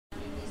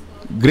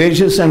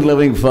Gracious and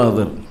loving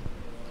Father,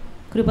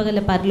 కృపగల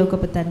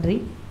పరలోకపు తండ్రి,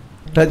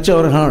 touch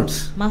our hearts,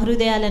 మా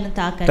హృదయాలను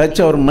తాకండి, touch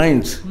our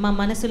minds, మా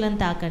మనసులను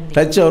తాకండి,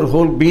 touch our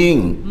whole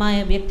being. మా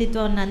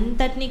వ్యక్తిత్వాన్ని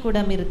అంతటినీ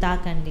కూడా మీరు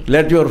తాకండి.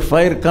 Let your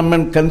fire come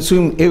and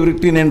consume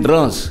everything and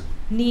dross.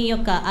 నీ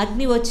యొక్క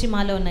అగ్ని వచ్చి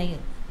మాలో ఉన్నాయి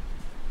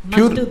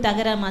మట్టు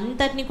తగరం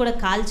అంతటినీ కూడా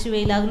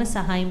కాల్చివేయలాగున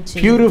సహాయం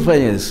చేయండి. Purify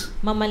us,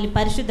 మమ్మల్ని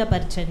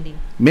పరిశుద్ధపరచండి,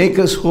 make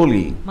us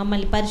holy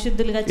మమ్మల్ని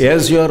పరిశుద్ధులుగా as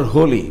చేయండి. you are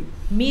holy.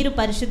 మీరు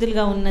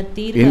పరిశుద్ధులుగా ఉన్న In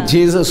తీరుగా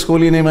Jesus'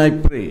 holy name I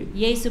pray.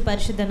 యేసు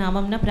పరిశుద్ధ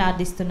నామమున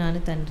ప్రార్థిస్తున్నాను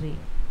తండ్రి.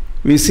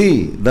 We see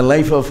the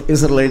life of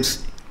Israelites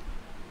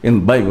in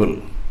Bible.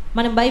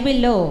 మనం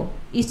బైబిల్లో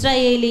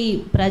ఇశ్రాయేలీ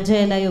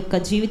ప్రజల యొక్క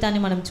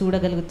జీవితాన్ని మనం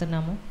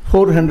చూడగలుగుతున్నాము.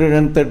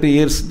 430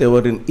 years they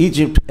were in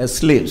Egypt as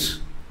slaves.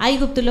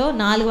 ఐగుప్తులో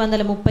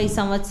 430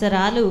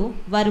 సంవత్సరాలు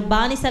వారు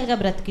బానిసలుగా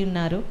బ్రతికి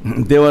ఉన్నారు.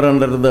 They were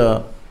under the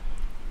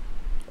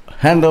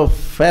hand of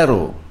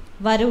Pharaoh.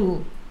 వారు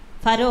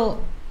ఫరో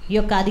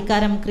యొక్క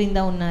అధికారం క్రింద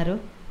ఉన్నారు.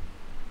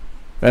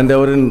 And they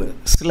were in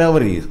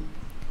slavery.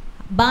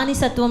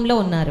 బానిసత్వంలో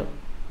ఉన్నారు.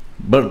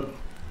 But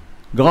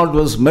God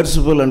was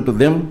merciful unto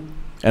them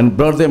and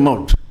brought them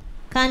out.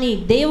 కానీ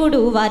దేవుడు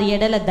వారి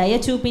ఎడల దయ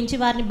చూపించి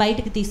వారిని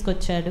బయటికి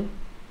తీసుకొచ్చాడు.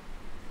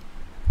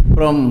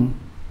 From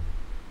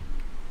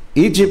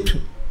Egypt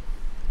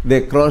they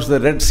crossed the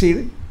Red Sea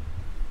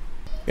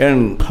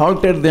and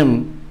halted them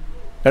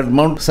at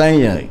Mount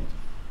Sinai.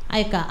 ఆ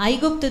యొక్క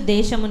ఐగుప్తు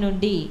దేశము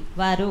నుండి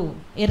వారు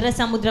ఎర్ర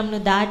సముద్రంను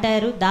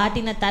దాటారు.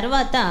 దాటిన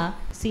తర్వాత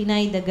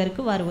సీనాయి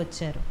దగ్గరకు వారు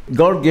వచ్చారు.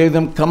 God gave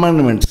them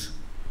commandments.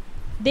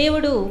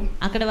 దేవుడు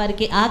అక్కడ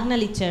వారికి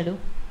ఆజ్ఞలు ఇచ్చాడు.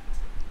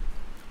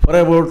 For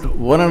about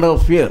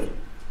 1.5 years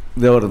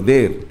they were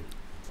there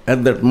at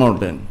that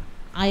mountain.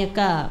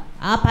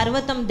 ఆ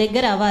పర్వతం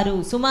దగ్గర వారు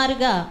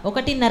సుమారుగా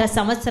 1.5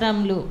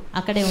 సంవత్సరములు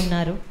అక్కడే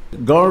ఉన్నారు.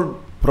 God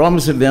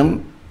promised them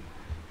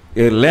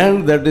a land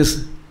that is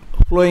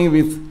flowing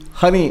with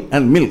honey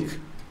and milk.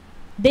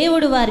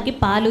 దేవుడు వారికి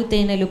పాలు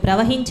తేనెలు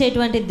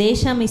ప్రవహించేటువంటి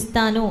దేశం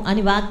ఇస్తాను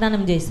అని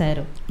వాగ్దానం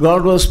చేశారు.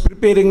 God was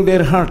preparing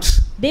their hearts.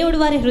 దేవుడు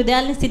వారి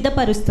హృదయాలను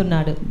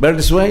సిద్ధపరుస్తున్నాడు. That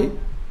is why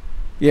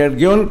he had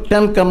given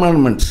 10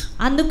 commandments.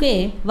 అందుకే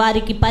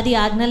వారికి 10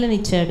 ఆజ్ఞలను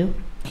ఇచ్చాడు.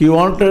 He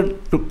wanted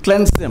to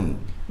cleanse them.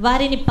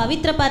 వారిని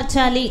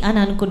పవిత్రపరచాలి అని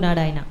అనుకున్నాడు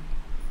ఆయన.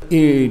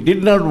 He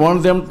did not want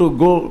them to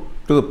go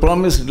to the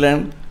promised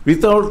land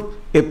without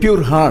a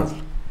pure heart.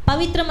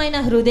 పవిత్రమైన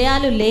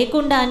హృదయాలు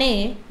లేకుండానే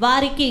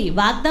వారికి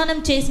వాగ్దానం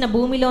చేసిన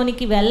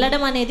భూమిలోనికి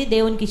వెళ్ళడం అనేది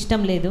దేవునికి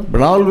ఇష్టం లేదు.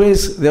 But always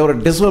they were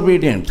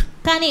disobedient.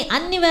 కానీ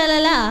అన్ని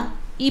వేళలా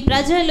ఈ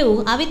ప్రజలు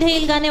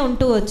అవిధేయులుగానే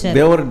ఉంటూ వచ్చారు.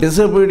 They were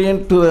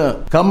disobedient to the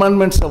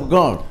commandments of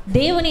God.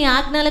 దేవుని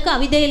ఆజ్ఞలకు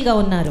అవిధేయులుగా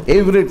ఉన్నారు.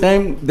 Every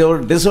time they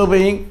were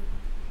disobeying,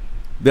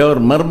 they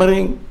were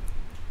murmuring,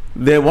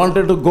 they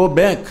wanted to go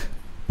back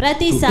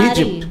to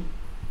Egypt.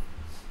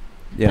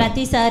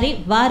 ప్రతిసారి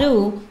వారు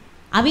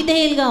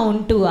అవిధేయులుగా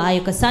ఉంటూ ఆ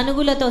యొక్క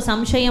సనుగులతో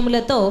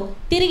సంశయములతో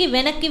తిరిగి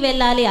వెనక్కి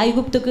వెళ్ళాలి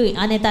ఐగుప్తుకు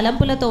అనే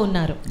తలంపులతో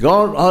ఉన్నారు.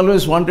 God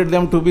always wanted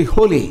them to be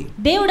holy.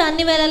 దేవుడు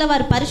అన్ని వేళలా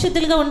వారు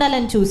పరిశుద్ధులుగా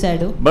ఉండాలని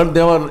చూశాడు. But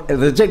they were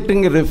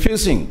rejecting,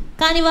 refusing.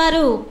 కానీ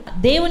వారు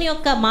దేవుని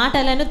యొక్క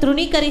మాటలను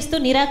తృణీకరిస్తూ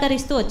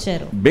నిరాకరిస్తూ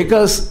వచ్చారు.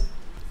 Because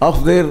of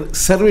their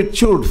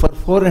servitude for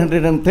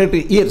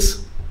 430 years.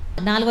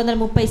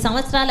 430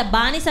 సంవత్సరాల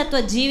బానిసత్వ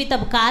జీవిత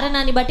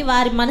కారణాన్ని బట్టి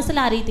వారి మనసులు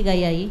ఆ రీతిగా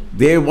అయ్యాయి.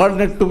 They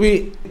wanted to be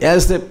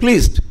as they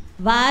pleased.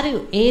 వారు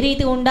ఏ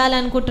రీతి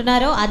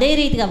ఉండాలనుకుంటున్నారో అదే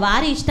రీతిగా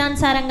వారి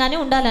ఇష్టానుసారంగానే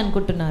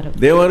ఉండాలనుకుంటున్నారు.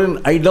 They were in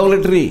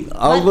idolatry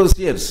all those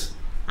years.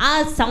 ఆ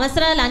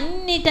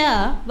సంవత్సరాలన్నిట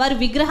వారు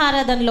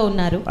విగ్రహారాధనలో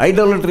ఉన్నారు.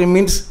 Idolatry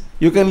means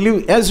you can live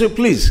as you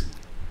please.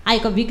 ఆ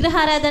యొక్క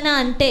విగ్రహారాధన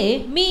అంటే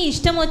మీ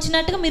ఇష్టం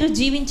వచ్చినట్టుగా మీరు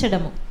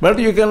జీవించడము. But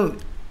you can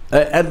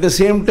at the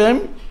same time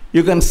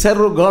you can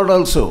serve God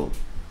also.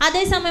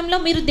 అదే సమయంలో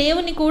మీరు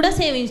దేవుని కూడా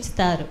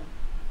సేవిస్తారు.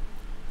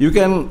 You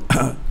can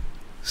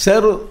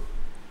serve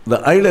the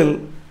idol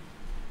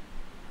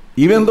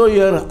even though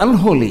you are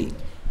unholy.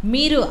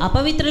 మీరు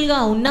అపవిత్రులుగా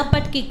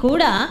ఉన్నప్పటికీ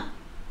కూడా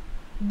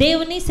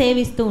దేవుని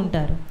సేవిస్తూ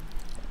ఉంటారు.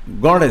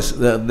 Goddess,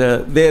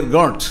 their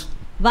gods.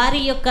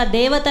 వారి యొక్క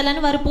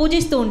దేవతలను వారు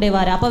పూజిస్తూ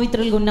ఉండేవారు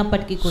అపవిత్రులుగా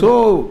ఉన్నప్పటికీ కూడా. So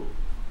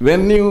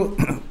when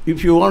if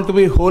you want to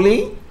be holy,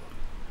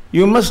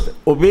 you must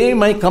obey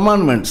my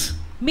commandments.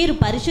 మీరు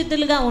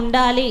పరిశుద్ధులుగా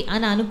ఉండాలి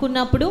అని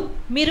అనుకున్నప్పుడు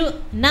మీరు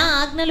నా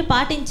ఆజ్ఞలు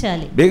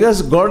పాటించాలి. Because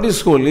God is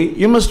holy,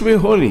 you must be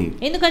holy.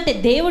 ఎందుకంటే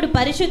దేవుడు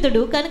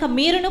పరిశుద్ధుడు కనుక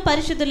మీరును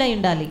పరిశుద్ధులై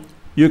ఉండాలి.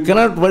 You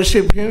cannot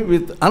worship him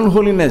with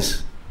unholiness.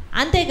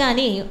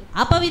 అంతేగాని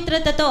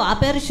అపవిత్రతతో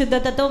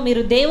అపరిశుద్ధతతో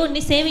మీరు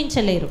దేవుణ్ణి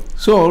సేవించలేరు.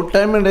 So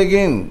time and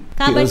again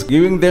he was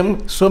giving them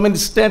so many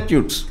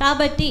statutes.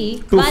 కాబట్టి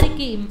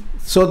వారికి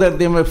so that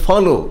they may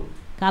follow.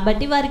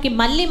 కాబట్టి వారికి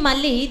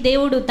మళ్ళీ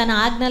దేవుడు తన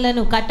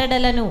ఆజ్ఞలను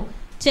కట్టడలను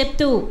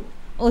చెప్తూ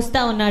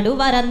వస్తా ఉన్నాడు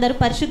వారందరూ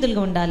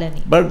పరిశుద్ధులుగా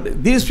ఉండాలని. But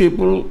these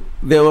people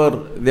they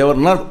were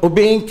not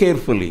obeying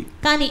carefully.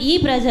 కానీ ఈ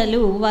ప్రజలు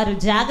వారు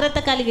జాగ్రత్త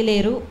కలిగి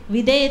లేరు,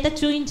 విధేయత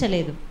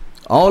చూయించలేదు.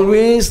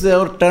 Always they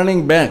were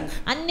turning back.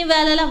 అన్ని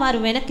వేళలా వారు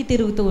వెనక్కి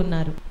తిరుగుతూ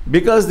ఉన్నారు.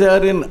 Because they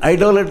are in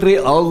idolatry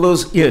all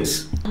those years.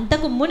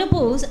 అంతకు మునుపు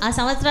ఆ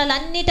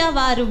సంవత్సరాలన్నిటా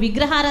వారు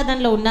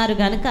విగ్రహారాధనలో ఉన్నారు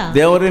గనుక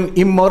they were in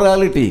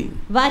immorality.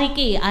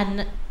 వారికి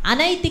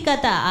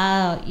అనైతికత,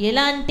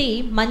 ఎలాంటి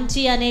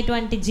మంచి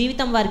అనేటువంటి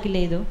జీవితం వారికి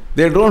లేదు.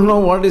 They don't know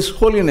what is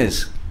holiness.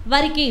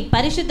 వారికి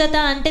పరిశుద్ధత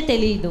అంటే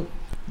తెలియదు.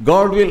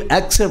 God will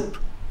accept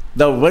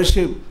the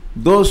worship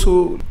those who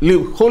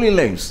live holy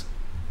lives.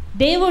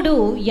 దేవుడు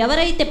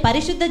ఎవరైతే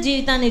పరిశుద్ధ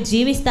జీవితాన్ని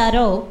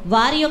జీవిస్తారో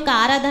వారి యొక్క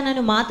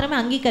ఆరాధనను మాత్రమే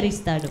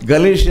అంగీకరిస్తాడు.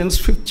 Galatians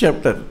 5th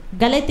chapter.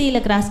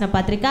 గలతీయులకు రాసిన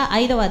పత్రిక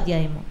 5వ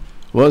అధ్యాయము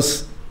verse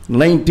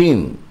 19.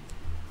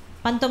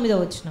 19వ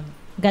వచనం.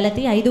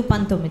 గలతీ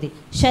 5:19.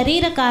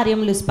 శరీర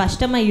కార్యములు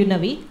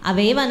స్పష్టమయ్యున్నవి,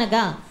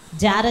 అవేవనగా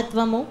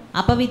జారత్వము,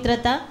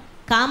 అపవిత్రత,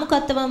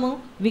 కాముకత్వము,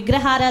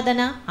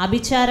 విగ్రహారాధన,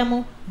 అభిచారము,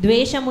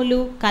 ద్వేషములు,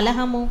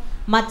 కలహము,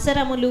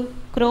 మత్సరములు,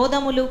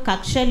 క్రోధములు,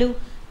 కక్షలు,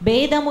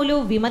 భేదములు,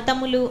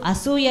 విమతములు,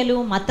 అసూయలు,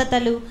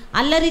 మత్తతలు,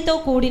 అల్లరితో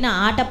కూడిన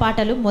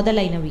ఆటపాటలు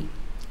మొదలైనవి.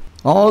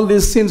 All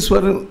these sins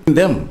were in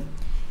them.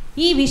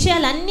 ఈ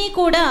విషయాలన్నీ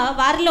కూడా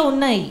వారిలో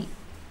ఉన్నాయి.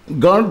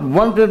 God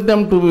wanted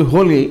them to be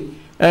holy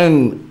and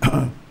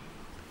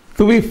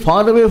to be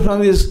far away from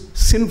these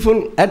sinful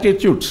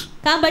attitudes.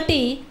 కాబట్టి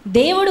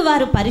దేవుడు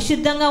వారు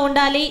పరిశుద్ధంగా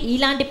ఉండాలి,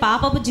 ఇలాంటి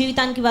పాపపు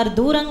జీవితానికి వారు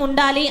దూరంగా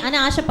ఉండాలి అని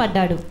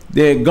ఆశపడ్డాడు.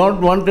 God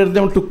wanted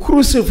them to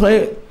crucify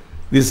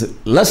this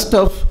lust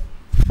of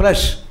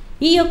flesh.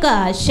 ఈ యొక్క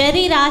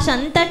శరీరాశ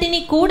అంతటిని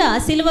కూడా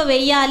సిలువ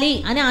వేయాలి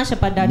అని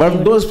ఆశపడ్డాడు. But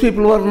those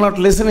people were not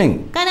listening.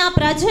 కానీ ఆ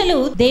ప్రజలు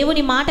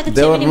దేవుని మాటకు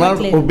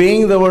చెవినివ్వట్లేదు. They were not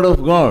obeying the word of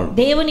God.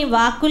 దేవుని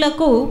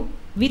వాక్కులకు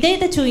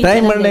విధేయత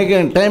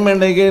చూపించలేదు. Time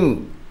and again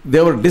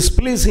they were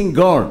displeasing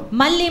God.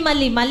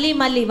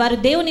 మళ్ళీ వారు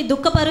దేవుని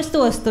దుఃఖపరుస్తూ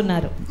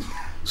వస్తున్నారు.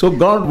 So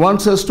God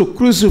wants us to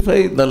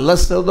crucify the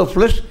lust of the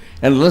flesh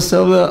and lust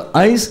of the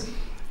eyes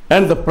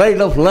and the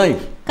pride of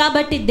life.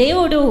 కాబట్టి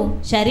దేవుడు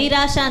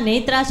శరీరాశ,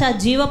 నేత్రాశ,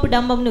 జీవపు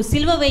డంబమును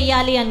సిలువ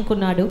వేయాలి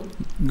అనుకున్నాడు.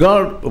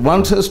 God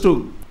wants us to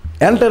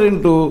enter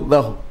into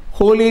the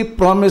holy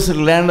promised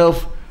land of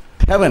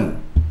heaven.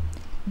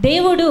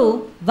 దేవుడు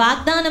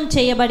వాగ్దానం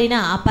చేయబడిన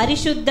ఆ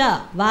పరిశుద్ధ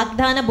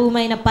వాగ్దాన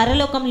భూమైన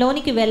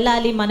పరలోకంలోనికి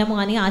వెళ్ళాలి మనము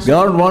అని ఆశ.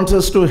 God wants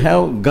us to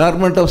have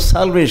garment of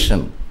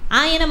salvation.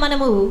 ఆయన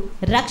మనము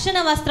రక్షణ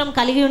వస్త్రం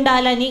కలిగి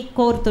ఉండాలని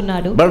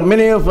కోరుతున్నాడు. But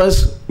many of us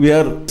we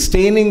are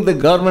staining the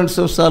garments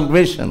of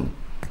salvation.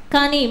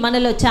 కానీ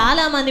మనలో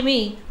చాలా మంది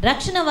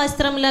రక్షణ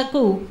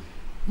వస్త్రములకు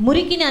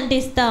మురికిని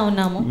అంటిస్తా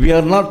ఉన్నాము. We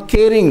are not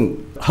caring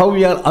how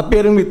we are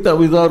appearing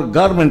with our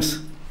garments.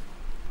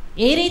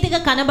 ఏ రీతిగా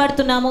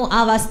కనబడుతున్నాము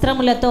ఆ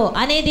వస్త్రములతో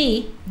అనేది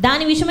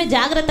దాని విషయమే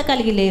జాగ్రత్త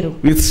కలిగి లేరు.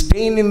 With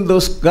stain in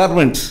those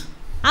garments.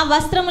 ఆ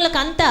వస్త్రములకు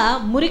అంతా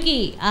మురికి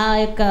ఆ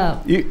యొక్క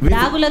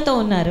దాగులతో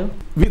ఉన్నారు.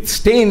 With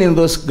stain in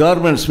those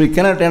garments we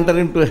cannot enter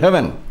into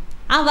heaven.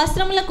 ఆ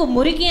వస్త్రములకు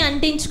మురికి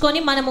అంటించుకొని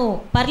మనము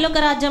పరలోక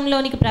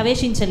రాజ్యంలోనికి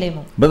ప్రవేశించలేము.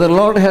 But the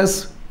Lord has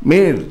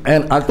made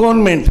an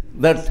atonement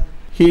that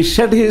he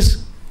shed his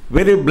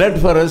very blood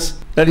for us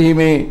that he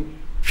may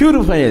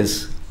purify us.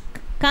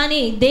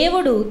 కానీ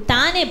దేవుడు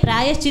తానే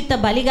ప్రాయశ్చిత్త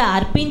బలిగా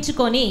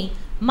అర్పించుకొని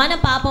మన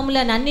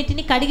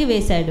పాపములనన్నిటిని కడిగి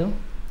వేశాడు.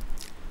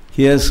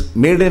 He has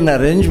made an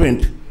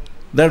arrangement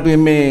that we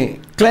may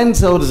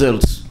cleanse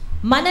ourselves.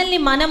 మనల్ని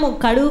మనము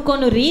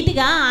కడుగుకొను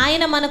రీతిగా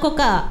ఆయన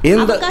మనకొక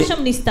అవకాశం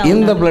ఇస్తాడు. In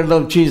the blood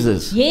of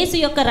Jesus. యేసు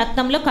యొక్క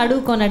రక్తంలో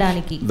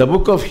కడుగుకొనడానికి. The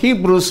book of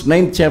Hebrews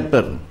 9th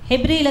chapter.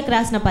 హెబ్రీయులకు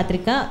రాసిన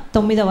పత్రిక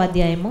 9వ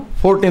అధ్యాయము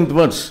 14th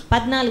verse.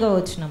 14వ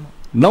వచనము.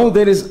 Now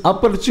there is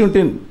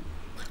opportunity.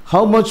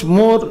 How much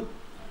more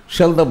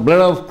shall the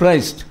blood of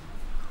Christ,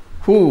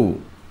 who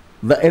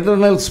the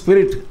eternal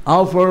Spirit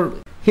offered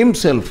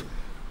himself,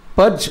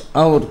 purge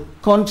our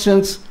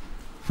conscience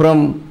from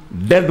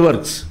dead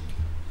works.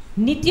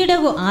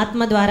 నిత్యుడగు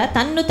ఆత్మ ద్వారా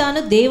తన్ను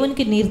తాను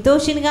దేవునికి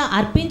నిర్దోషినిగా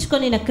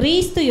అర్పించుకొనిన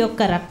క్రీస్తు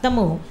యొక్క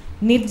రక్తము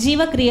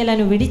నిర్జీవ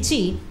క్రియలను విడిచి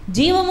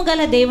జీవము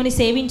గల దేవుని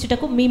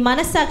సేవించుటకు మీ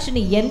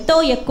మనస్సాక్షిని ఎంతో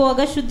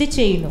ఎక్కువగా శుద్ధి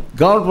చేయును.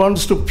 God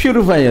wants to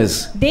purify us.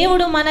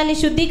 దేవుడు మనల్ని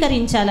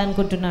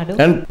శుద్ధీకరించాలనుకుంటున్నాడు.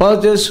 And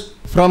purge us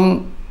from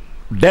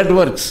dead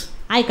works.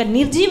 ఆ యొక్క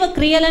నిర్జీవ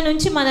క్రియల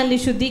నుంచి మనల్ని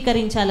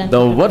శుద్ధీకరించాలని.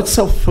 The works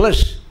of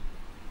flesh.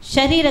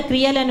 శరీర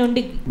క్రియల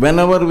నుండి.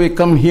 Whenever we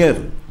come here,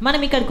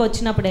 మనం ఇక్కడికి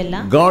వచ్చినప్పుడెల్లా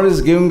God is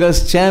giving us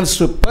chance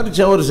to purge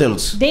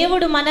ourselves.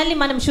 దేవుడు మనల్ని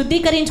మనం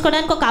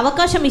శుద్ధీకరించుకోవడానికి ఒక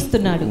అవకాశం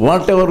ఇస్తున్నాడు.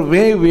 Whatever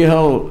way we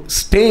have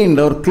stained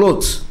our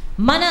clothes,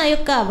 మన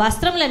యొక్క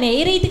వస్త్రములను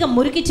ఏ రీతిగా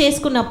మురికి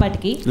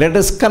చేసుకున్నప్పటికీ let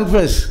us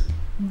confess.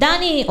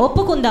 దాన్ని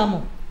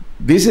ఒప్పుకుందాము.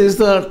 This is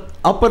the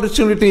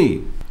opportunity.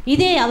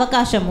 ఇదే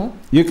అవకాశము.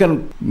 You can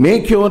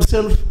make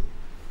yourself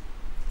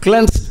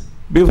cleansed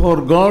before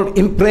God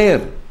in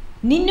prayer.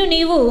 నిన్ను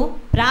నీవు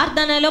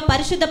ప్రార్థనలో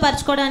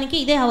పరిశుద్ధపరచుకోవడానికి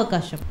ఇదే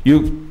అవకాశం. You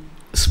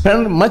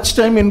spend much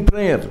time in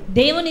prayer.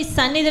 దేవుని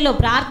సన్నిధిలో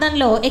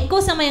ప్రార్థనలో ఎక్కువ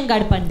సమయం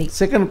గడపండి.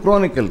 Second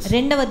Chronicles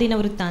 2వ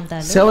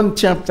దినవృత్తాంతాలు 7th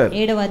chapter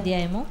 7వ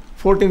అధ్యాయము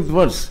 14th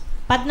verse.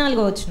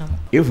 14వ వచనం.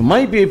 If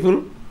my people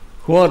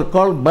who are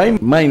called by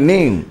my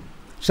name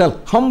shall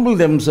humble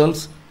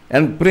themselves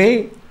and pray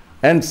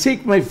and seek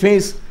my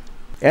face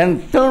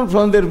and turn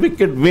from their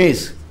wicked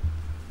ways,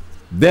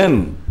 then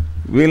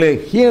will I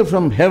hear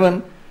from heaven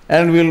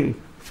and will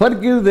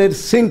forgive their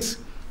sins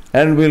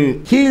and will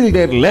heal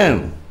their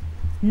land.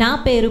 నా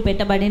పేరు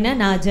పెట్టబడిన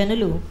నా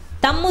జనులు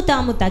తమ్ము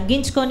తాము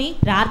తగ్గించుకొని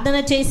ప్రార్థన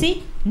చేసి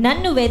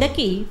నన్ను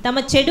వెదకి తమ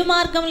చెడు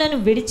మార్గములను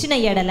విడిచిన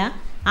ఎడల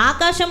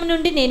ఆకాశము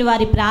నుండి నేను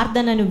వారి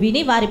ప్రార్థనను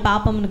విని వారి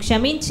పాపమును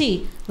క్షమించి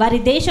వారి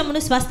దేశమును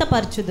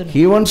స్వస్థపరచుదును.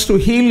 He wants to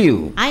heal you.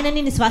 ఆయన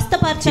నిన్ను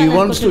స్వస్థపరచాలనుకుంటున్నాడు. He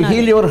wants to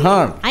heal your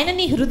heart. ఆయన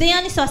నీ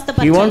హృదయాన్ని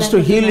He wants to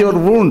heal your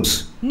wounds.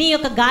 నీ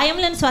యొక్క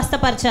గాయములను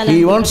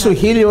స్వస్థపరచాలనుకుంటున్నాడు. He wants to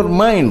heal your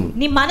mind.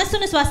 నీ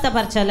మనసును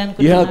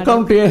స్వస్థపరచాలనుకుంటున్నాడు. You have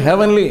come to a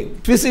heavenly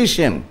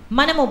physician.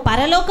 మనము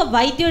పరలోక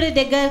వైద్యుడి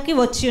దగ్గరికి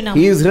వచ్చి ఉన్నాము.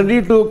 He is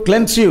ready to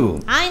cleanse you.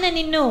 ఆయన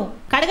నిన్ను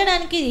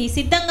కడగడానికి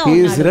సిద్ధంగా He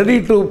ఉన్నాడు. is ready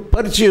to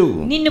purge you.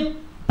 నిన్ను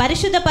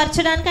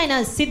పరిశుద్ధపరచడానికి ఆయన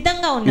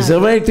సిద్ధంగా He ఉన్నాడు. is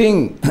awaiting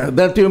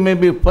that you may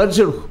be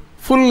purged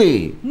fully.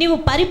 నీవు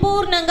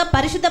పరిపూర్ణంగా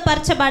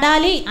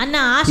పరిశుద్ధపరచబడాలి అన్న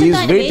He ఆశతో is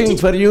ఆయన waiting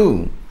వేచి for you.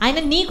 ఆయన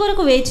నీ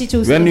కొరకు వేచి When you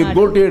చూస్తున్నాడు.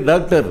 go to a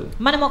doctor,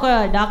 మనం ఒక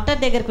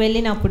డాక్టర్ దగ్గరికి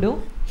వెళ్ళినప్పుడు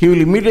he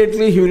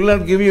will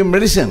not give you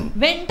medicine.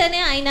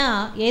 వెంటనే ఆయన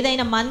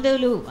ఏదైనా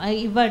మందులు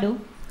ఇవ్వడు.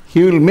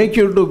 He will make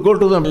you to go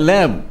to the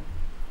lab.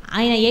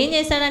 ఆయన ఏం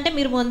చేస్తాడంటే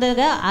మీరు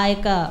ముందుగా ఆ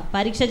యొక్క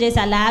పరీక్ష చేసి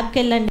ఆ ల్యాబ్కి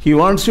వెళ్ళండి. He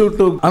wants you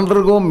to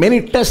undergo many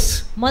tests.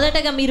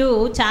 మొదటగా మీరు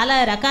చాలా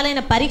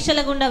రకాలైన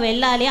పరీక్షల గుండా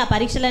వెళ్ళాలి, ఆ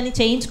పరీక్షలన్నీ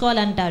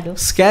చేయించుకోవాలంటాడు.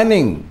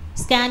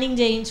 స్కానింగ్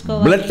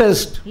చేయించుకోవాలి, blood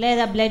test,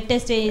 లేదా బ్లడ్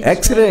టెస్ట్,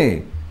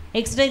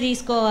 ఎక్స్రే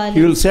తీసుకోవాలి.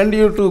 He will send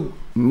you to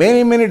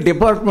many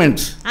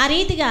departments. ఆ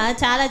రీతిగా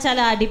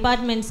చాలా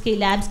డిపార్ట్మెంట్స్ కి,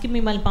 ల్యాబ్స్ కి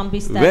మిమ్మల్ని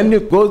పంపిస్తారు. When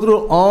you go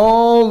through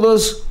all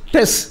those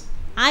tests,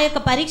 ఆ యొక్క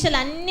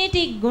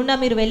పరీక్షలన్నిటి గుండా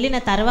మీరు వెళ్ళిన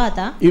తర్వాత,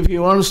 if he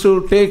wants to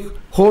take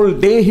whole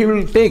day, he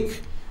will take.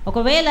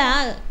 ఒకవేళ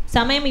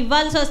సమయం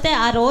ఇవ్వాల్సి వస్తే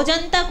ఆ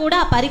రోజంతా కూడా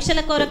ఆ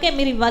పరీక్షల కొరకే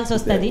మీరు ఇవ్వాల్సి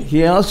వస్తుంది.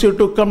 He asks you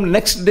to come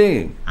next day.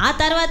 ఆ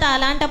తర్వాత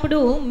అలాంటప్పుడు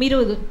మీరు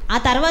ఆ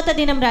తర్వాత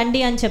దినం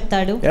రండి అని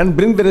చెప్తాడు. And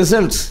bring the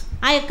results.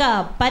 ఆ యొక్క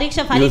పరీక్ష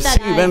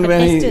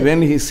ఫలితాలు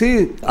when he see,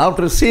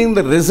 after seeing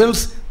the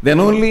results, then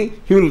only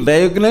he will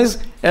diagnose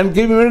and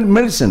give you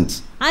medicines.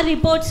 ఆ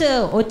రిపోర్ట్స్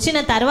వచ్చిన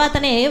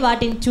తర్వాతనే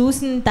వాటిని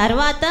చూసిన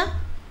తర్వాత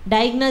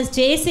డయాగ్నోస్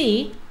చేసి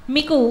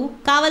మీకు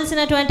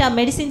కావాల్సినటువంటి ఆ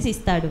మెడిసిన్స్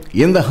ఇస్తాడు.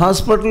 In the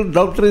hospital,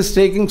 doctor is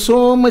taking so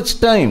much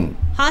time.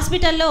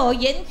 హాస్పిటల్లో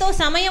ఎంతో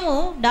సమయము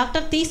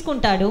డాక్టర్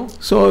తీసుకుంటాడు.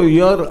 So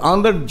you are on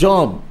that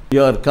job.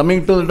 You are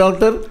coming to the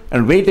doctor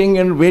and waiting.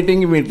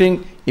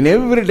 In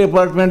every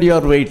department you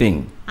are waiting.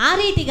 ఆ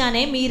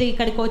రీతిగానే మీరు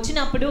ఇక్కడికి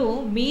వచ్చినప్పుడు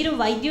మీరు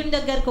వైద్యుని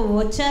దగ్గరకు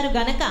వచ్చారు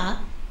గనక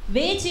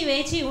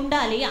వేచి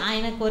ఉండాలి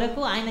ఆయన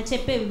కొరకు, ఆయన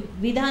చెప్పే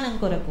విధానం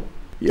కొరకు.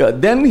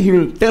 Then he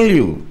will tell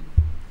you.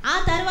 ఆ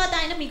తర్వాత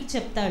ఆయన మీకు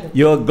చెప్తాడు,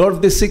 you have got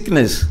this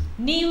sickness.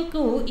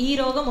 నీకు ఈ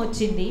రోగం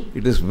వచ్చింది.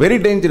 It is very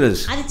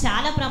dangerous. అది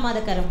చాలా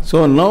ప్రమాదకరం. So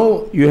now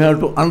you have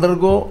to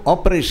undergo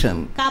operation.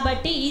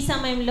 కాబట్టి ఈ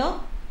సమయంలో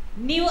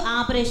నీవు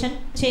ఆపరేషన్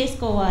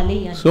చేసుకోవాలి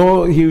అని. So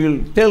he will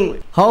tell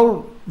how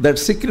that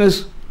sickness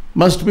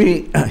must be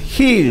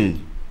healed.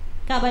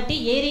 కాబట్టి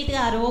ఏ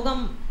రీతిగా ఆ రోగం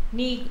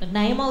నీ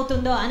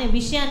నయమవుతుందో అనే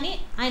విషయాన్ని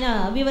ఆయన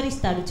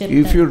వివరిస్తాడు.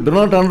 If you do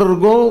not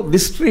undergo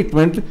this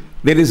treatment,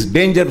 there is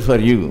danger for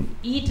you.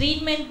 ఈ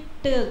ట్రీట్మెంట్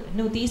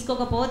నువ్వు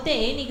తీసుకోకపోతే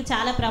నీకు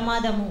చాలా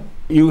ప్రమాదము.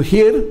 You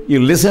hear, you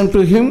listen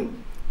to him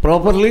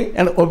properly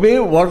and obey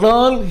what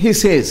all he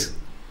says.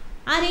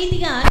 ఆ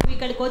రీతిగా నువ్వు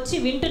ఇక్కడికి వచ్చి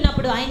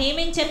వింటున్నప్పుడు ఆయన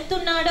ఏమేం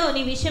చెప్తున్నాడో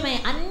నీ విషయమై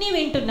అన్ని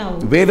వింటున్నావు.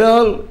 Where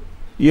all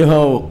you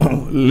have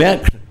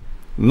lacked,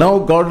 now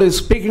God is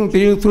speaking to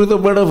you through the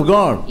word of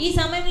God. ఈ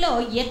సమయంలో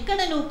ఎక్కడ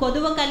నువ్వు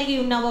కొదువ కలిగి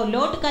ఉన్నావో,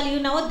 లోటు కలిగి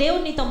ఉన్నావో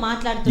దేవుడు నీతో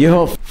మాట్లాడుతున్నాడు. You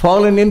have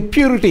fallen in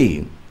purity.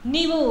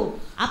 నీవు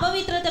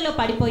అపవిత్రతలో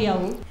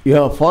పడిపోయావు. You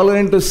have fallen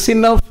into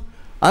sin of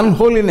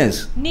unholiness.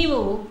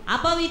 నీవు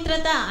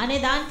అపవిత్రత అనే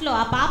దాంట్లో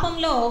ఆ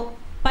పాపంలో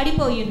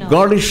పడిపోయి ఉన్నావు.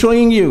 God is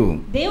showing you.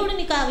 దేవుడు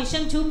నీకు ఆ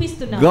విషయం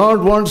చూపిస్తున్నాడు. God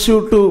wants you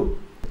to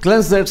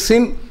cleanse that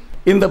sin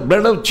in the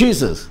blood of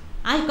Jesus.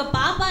 ఆ యొక్క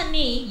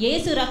పాపాన్ని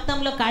యేసు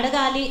రక్తంలో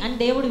కడగాలి అని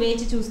దేవుడు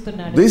వేచి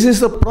చూస్తున్నాడు. This is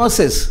the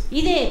process.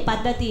 ఇదే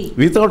పద్ధతి.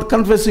 Without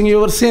confessing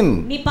your sin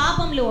నీ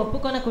పాపములు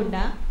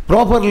ఒప్పుకొనకుండా,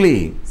 properly,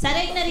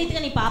 సరైన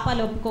రీతిగా నీ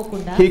పాపాలు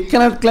ఒప్పుకోకుండా, he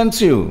cannot cleanse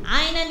you.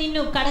 ఆయన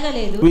నిన్ను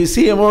కడగలేదు. We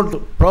see about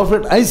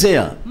prophet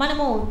Isaiah.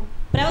 మనము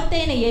ప్రవక్త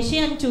అయిన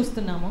యెషయాను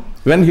చూస్తున్నాము.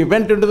 When he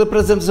went into the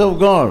presence of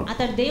God,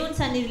 అతడు దేవుని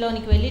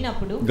సన్నిధిలోనికి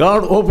వెళ్ళినప్పుడు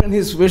God opened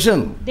his vision.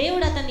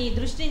 దేవుడు అతని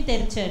దృష్టిని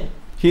తెరిచాడు.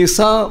 He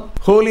saw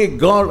holy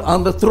God on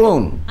the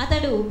throne.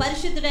 అతడు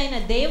పరిశుద్ధుడైన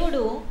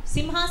దేవుడు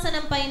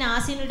సింహాసనం పైన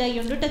ఆసీనుడై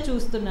ఉండుట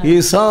చూస్తున్నాడు. He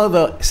saw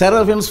the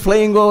seraphims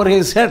flying over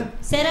his head.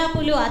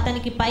 సెరాపులు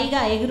అతనికి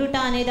పైగా ఎగురుట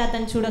అనేది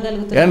అతను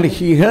చూడగలుగుతున్నాడు. And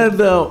he heard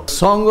the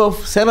song of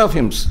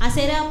seraphims. ఆ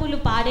సెరాపులు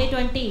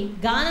పాడేటువంటి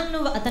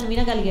గానంను అతను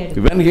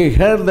వినగలిగాడు. When he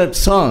heard that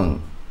song,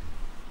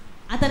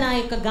 అతను ఆ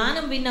యొక్క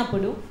గానం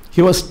విన్నప్పుడు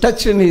he was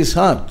touched in his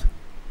heart.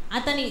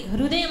 అతని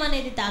హృదయం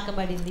అనేది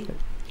తాకబడింది.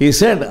 He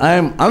said, I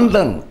am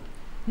undone.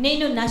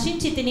 నేను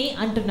నశించితిని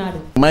అంటున్నాడు.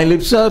 My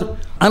lips are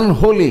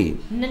unholy.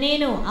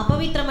 నేను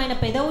అపవిత్రమైన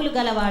పెదవులు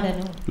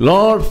గలవాడను.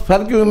 Lord,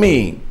 forgive me.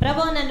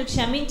 ప్రభువా నన్ను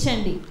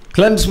క్షమించండి.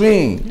 Cleanse me.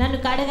 నన్ను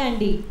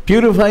కడగండి.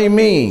 Purify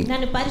me.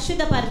 నన్ను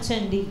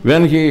పరిశుద్ధపరచండి.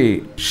 When he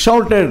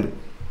shouted,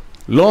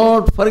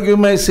 Lord, forgive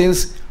my sins,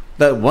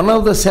 one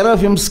of the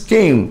seraphims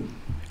came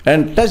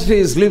and touched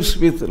his lips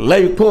with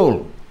live coal.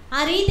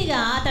 ఆ రీతిగా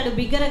అతడు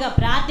బిగ్గరగా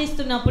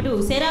ప్రార్థిస్తున్నప్పుడు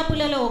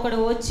శరాపులలో ఒకడు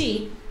వచ్చి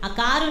ఆ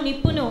కారు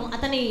నిప్పును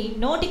అతని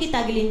నోటికి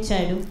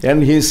తగిలించాడు. And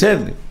he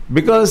said,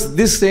 because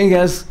this thing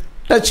has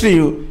touched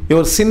you,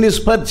 your sin is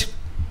purged.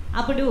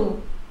 అప్పుడు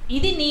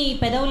ఇది నీ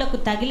పెదవులకు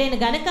తగిలేను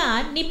గనక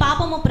నీ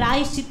పాపము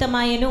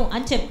ప్రాయశ్చిత్తమాయెను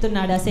అని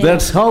చెప్తున్నాడు.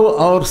 That's how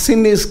our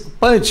sin is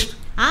purged.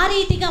 ఆ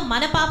రీతిగా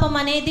మన పాపం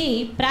అనేది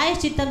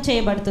ప్రాయశ్చిత్తం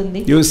చేయబడుతుంది.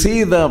 You see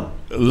the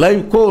live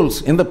coals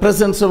in the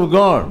presence of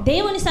God.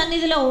 దేవుని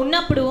సన్నిధిలో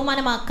ఉన్నప్పుడు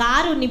మనం ఆ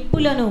కారు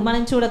నిప్పులను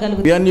మనం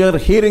చూడగలుగుతాం. When you are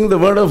hearing the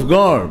word of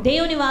God,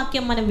 దేవుని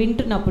వాక్యం మనం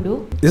వింటున్నప్పుడు,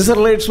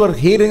 Israelites were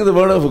hearing the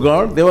word of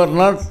God, they were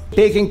not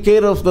taking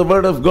care of the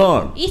word of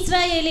God.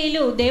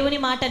 ఇశ్రాయేలీయులు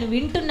దేవుని మాటను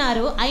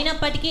వింటున్నారు,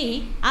 అయినప్పటికీ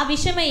ఆ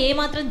విషయమై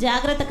ఏమాత్రం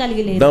జాగ్రత్త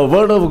కలిగి లేరు. The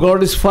word of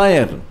God is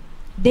fire.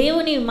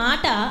 దేవుని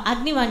మాట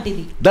అగ్ని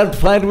వంటిది. That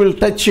fire will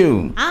touch you.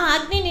 ఆ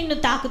అగ్ని నిన్ను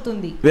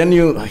తాకుతుంది. When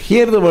you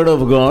hear the word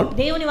of God,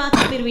 దేవుని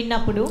వాక్యం మీరు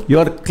విన్నప్పుడు you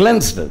are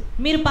cleansed.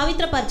 మీరు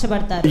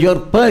పవిత్రపరచబడతారు. You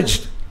are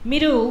purged.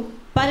 మీరు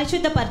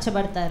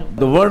పరిశుద్ధపరచబడతారు.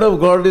 The word of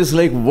God is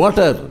like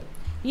water.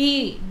 ఈ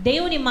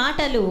దేవుని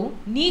మాటలు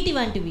నీటి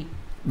వంటివి.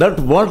 That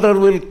water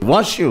will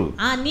wash you.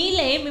 ఆ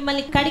నీళ్ళే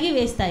మిమ్మల్ని కడిగి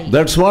వేస్తాయి.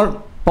 That's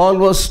what Paul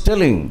was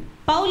telling.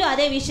 పౌలు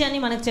అదే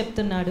విషయాన్ని మనకు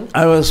చెప్తున్నాడు.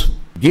 I was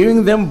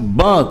giving them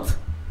bath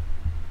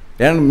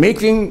and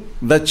making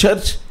the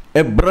church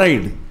a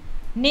bride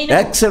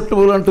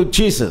acceptable unto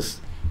Jesus.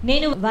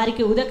 నేను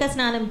వారికి ఉదక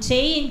స్నానం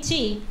చేయించి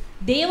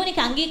దేవునికి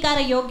అంగీకార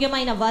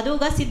యోగ్యమైన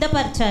వధువుగా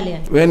సిద్ధపరచాలి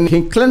అని. When he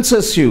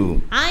cleanses you,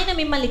 ఆయన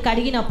మిమ్మల్ని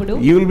కడిగినప్పుడు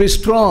you will be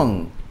strong.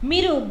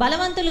 మీరు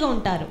బలవంతులుగా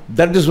ఉంటారు.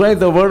 That is why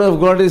the word of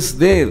God is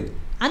there.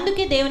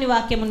 అందుకే దేవుని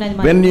వాక్యం ఉన్నది.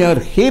 When you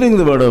are hearing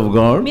the word of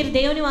God, మీరు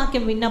దేవుని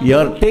వాక్యం విన్నప్పుడు, you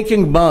are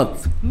taking bath.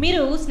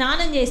 మీరు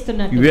స్నానం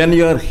చేస్తున్నట్టు. When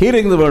you are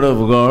hearing the word of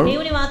God,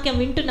 దేవుని వాక్యం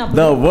వింటున్నప్పుడు,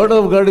 the word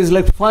of God is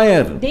like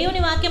fire.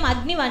 దేవుని వాక్యం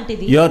అగ్ని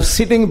వంటిది. You are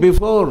sitting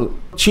before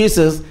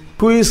Jesus,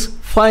 who is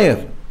fire.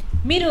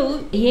 మీరు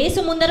యేసు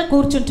ముందర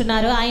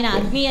కూర్చుంటున్నారు, ఆయన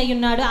అగ్ని అయి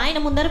ఉన్నాడు, ఆయన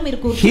ముందర మీరు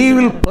He కూర్చుంటున్నారు.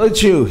 will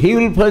purge you. He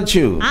will purge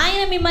you.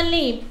 ఆయన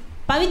మిమ్మల్ని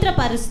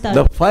పవిత్రపరుస్తాడు.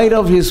 The fire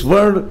of his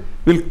word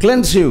will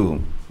cleanse you.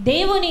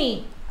 దేవుని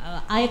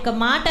ఆ యొక్క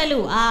మాటలు,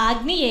 ఆ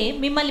అగ్నియే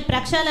మిమ్మల్ని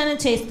ప్రక్షాళన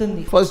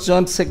చేస్తుంది. 1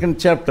 John 2nd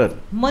chapter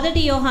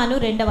మొదటి యోహాను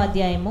 2వ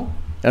అధ్యాయము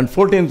and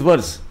 14th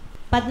verse.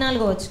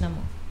 14వ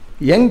వచనము.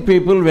 Young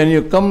people, when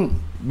you come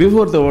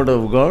before the word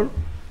of God,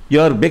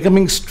 you are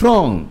becoming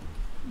strong.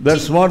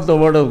 That's what the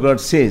word of God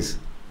says.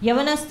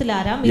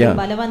 యవనస్తులారా మీరు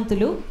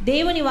బలవంతులు,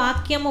 దేవుని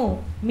వాక్యము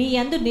మీ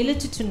యందు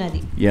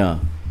నిలుచుచున్నది. Yeah.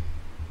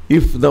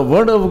 If the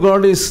word of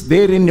God is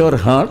there in your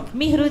heart,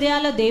 మీ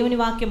హృదయాల్లో దేవుని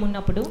వాక్యం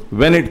ఉన్నప్పుడు,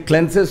 when it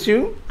cleanses you,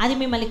 అది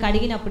మిమ్మల్ని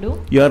కడిగినప్పుడు,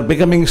 you are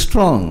becoming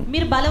strong.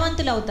 మీరు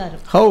బలవంతులు అవుతారు.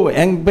 How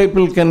young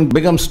people can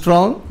become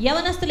strong?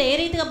 యవనస్తులు ఏ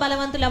రీతిగా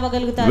బలవంతులు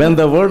అవ్వగలుగుతారు? When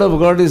the word of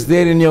God is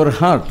there in your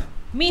heart.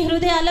 మీ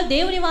హృదయాల్లో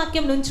దేవుని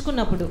వాక్యం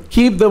నుంచుకున్నప్పుడు.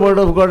 Keep the word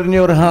of God in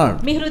your heart.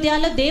 మీ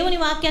హృదయాల్లో దేవుని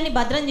వాక్యాన్ని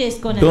భద్రం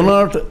చేసుకోండి. Do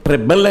not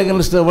rebel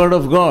against the word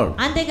of God.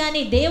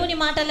 అంతేగాని దేవుని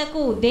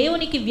మాటలకు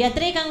దేవునికి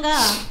వ్యతిరేకంగా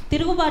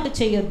తిరుగుబాటు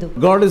చేయొద్దు.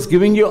 God is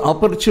giving you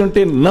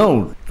opportunity now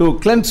to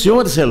cleanse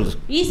yourselves.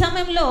 ఈ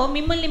సమయంలో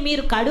మిమ్మల్ని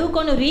మీరు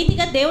కడుగుకొను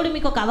రీతిగా దేవుడు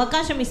మీకు ఒక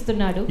అవకాశం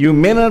ఇస్తున్నాడు. You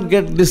may not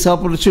get this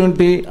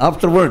opportunity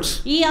afterwards.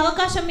 ఈ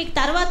అవకాశం మీకు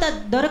తర్వాత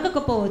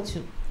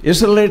దొరకకపోవచ్చు.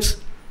 Israelites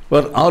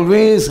were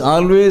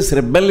always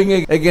rebelling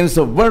against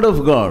the word of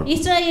God.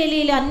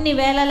 ఇశ్రాయేలీయులు అన్ని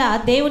వేళలా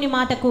దేవుని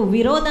మాటకు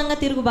విరోధంగా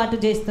తిరుగుబాటు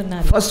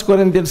చేస్తున్నారు. 1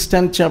 Corinthians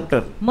 10th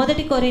chapter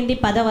మొదటి కొరింథీ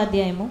 10వ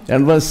అధ్యాయము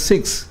and verse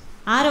 6.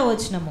 6వ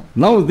వచనము.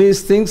 Now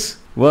these things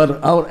were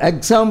our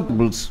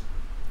examples,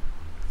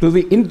 to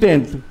the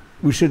intent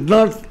we should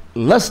not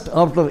lust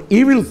after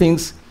evil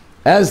things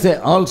as they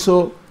also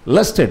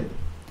lusted.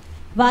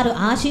 వారు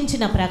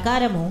ఆశించిన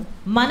ప్రకారము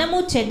మనము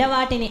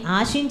చెడ్డవాటిని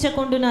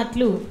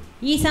ఆశించకుండునట్లు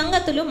ఈ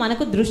సంగతులు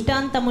మనకు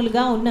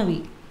దృష్టాంతములుగా ఉన్నవి.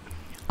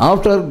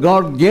 After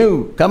God gave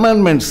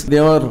commandments,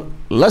 they were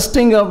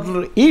lusting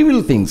after evil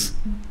things.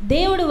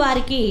 దేవుడు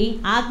వారికి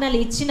ఆజ్ఞలు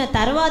ఇచ్చిన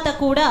తర్వాత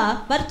కూడా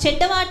వారు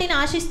చెడ్డవాటిని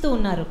ఆశిస్తూ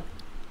ఉన్నారు.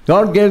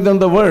 God gave them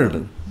the word.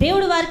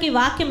 దేవుడు వారికి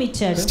వాక్యం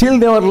ఇచ్చాడు. Still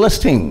they were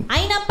lusting.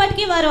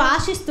 అయినప్పటికీ వారు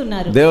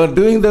ఆశిస్తున్నారు. They were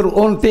doing their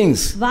own things.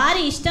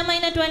 వారి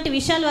ఇష్టమైనటువంటి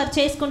విషయాలు వారు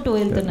చేసుకుంటూ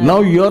వెళ్తున్నారు. Now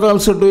you are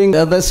also doing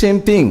the same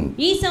thing.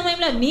 ఈ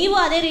సమయంలో నీవు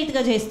అదే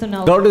రీతిగా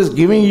చేస్తున్నావు. God is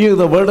giving you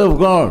the word of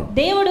God.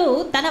 దేవుడు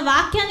తన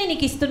వాక్యాన్ని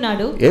నీకు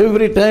ఇస్తున్నాడు.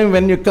 Every time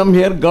when you come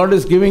here, God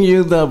is giving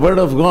you the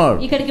word of God.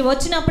 ఇక్కడికి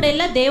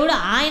వచ్చినప్పుడల్లా దేవుడు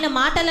ఆయన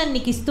మాటలను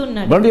నీకు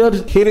ఇస్తున్నాడు. But you are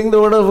hearing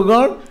the word of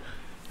God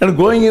and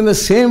going in the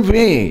same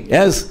way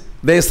as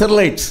the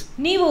Israelites.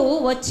 నీవు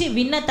వచ్చి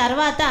విన్న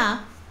తర్వాత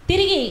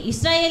తిరిగి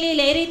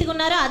ఇశ్రాయేలీయులు ఏ రీతిగా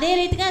ఉన్నారో అదే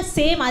రీతిగా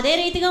సేమ్ అదే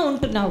రీతిగా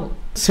ఉంటున్నావు.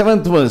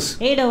 7th verse.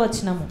 7వ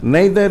వచనము.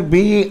 Neither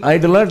be ye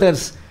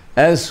idolaters,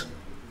 as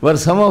were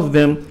some of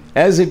them,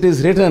 as it is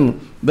written,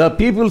 the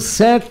people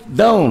sat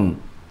down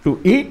to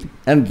eat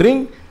and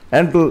drink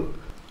and to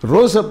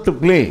rose up to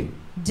play.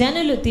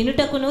 జనులు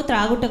తినుటకును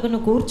త్రాగుటకును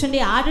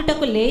కూర్చుండి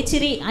ఆడుటకు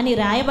లేచిరి అని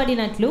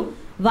రాయబడినట్లు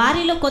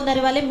వారిలో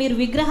కొందరి వలె మీరు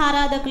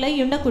విగ్రహారాధకులై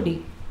ఉండకుడి.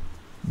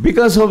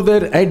 Because of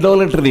their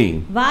idolatry,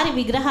 వారి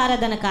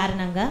విగ్రహారాధన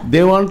కారణంగా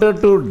they wanted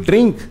to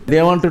drink,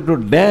 they wanted to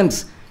dance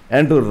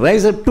and to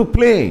rise up to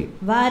play.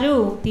 వారు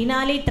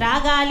తినాలి,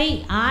 త్రాగాలి,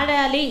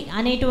 ఆడాలి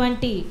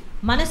అనేటువంటి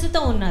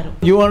మనసుతో ఉన్నారు.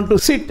 You want to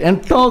sit and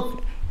talk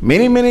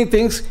many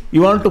things,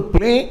 you want to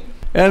play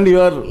and you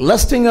are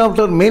lusting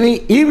after many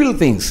evil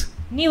things.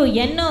 నీవు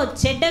ఎన్నో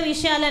చెడ్డ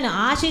విషయాలను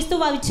ఆశిస్తూ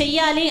అవి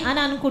చెయ్యాలి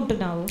అని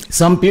అనుకుంటున్నావు.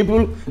 Some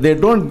people, they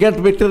don't get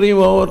victory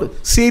over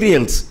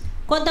serials.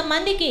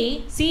 కొంతమందికి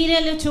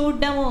సీరియల్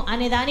చూడడము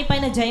అనే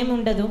దానిపైన జయం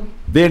ఉండదు.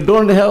 They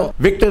don't have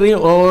victory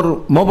over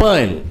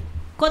mobile.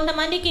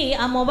 కొంతమందికి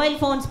ఆ మొబైల్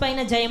ఫోన్స్ పైన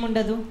జయం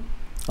ఉండదు.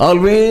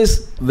 Always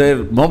their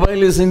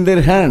mobile is in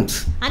their hands.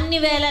 అన్ని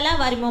వేళలా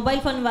వారి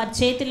మొబైల్ ఫోన్ వారి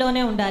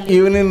చేతిలోనే ఉండాలి.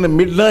 Even in the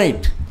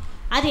midnight,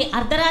 అది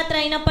అర్ధరాత్రి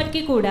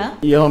అయినప్పటికీ కూడా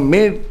you have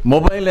made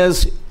mobile as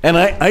an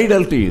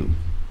idol to you.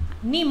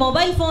 నీ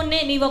మొబైల్ ఫోన్నే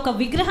నీవు ఒక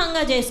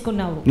విగ్రహంగా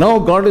చేసుకున్నావు. Now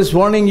God is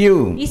warning you.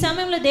 ఈ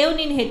సమయంలో దేవుడు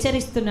నిన్ను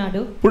హెచ్చరిస్తున్నాడు.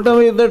 Put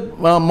away that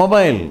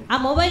mobile. ఆ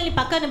మొబైల్ ని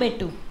పక్కన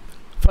పెట్టు.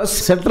 First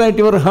set right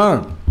your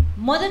heart.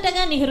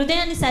 మొదటగా నీ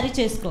హృదయాన్ని సరి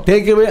చేసుకో.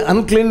 Take away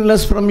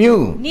uncleanness from you.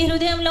 నీ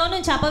హృదయంలో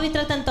నుంచి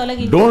అపవిత్రతను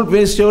తొలగించు. Don't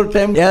waste your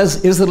time as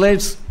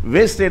Israelites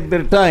wasted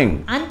their time.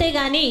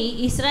 అంతేగాని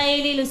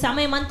ఇశ్రాయేలీలు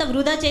సమయం అంతా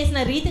వృధా చేసిన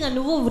రీతిగా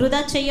నువ్వు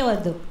వృధా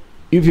చేయవద్దు.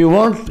 If you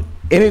want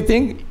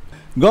anything,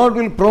 God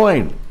will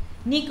provide.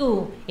 నీకు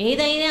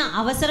ఏదైనా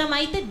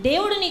అవసరమైతే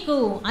దేవుడు నీకు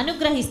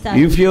అనుగ్రహిస్తాడు.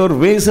 If your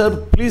ways are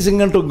pleasing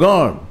unto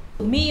God,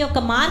 మీ యొక్క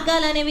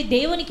మార్గాలు అనేవి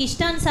దేవునికి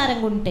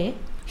ఇష్టానుసారంగా ఉంటే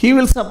He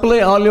will supply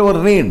all your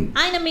need.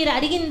 ఆయన మీరు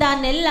అడిగిన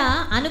దాన్నెల్లా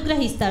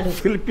అనుగ్రహిస్తాడు.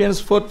 Philippians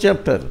 4th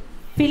chapter,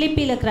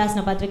 ఫిలిప్పీలకు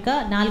రాసిన పత్రిక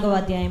 4వ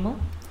అధ్యాయము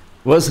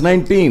verse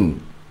 19.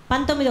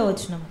 19వ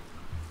వచనం.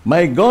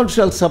 My God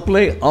shall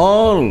supply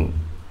all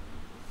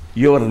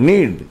your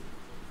need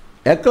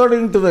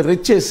according to the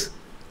riches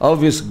of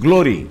His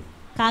glory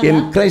in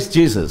Christ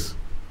Jesus.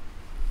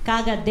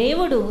 కాగా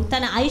దేవుడు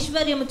తన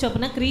ఐశ్వర్యము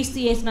చొప్పున క్రీస్తు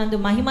యేసునందు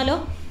మహిమలో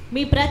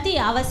మీ ప్రతి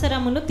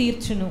అవసరమును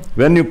తీర్చును.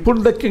 When you put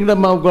the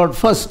kingdom of God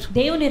first,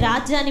 దేవుని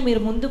రాజ్యాన్ని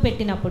మీరు ముందు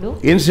పెట్టినప్పుడు,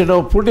 instead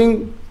of putting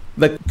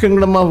the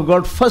kingdom of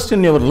God first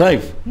in your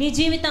life, నీ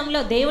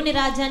జీవితంలో దేవుని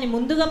రాజ్యాన్ని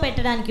ముందుగా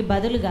పెట్టడానికి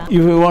బదులుగా,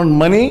 if you want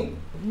money,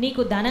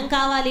 నీకు ధనం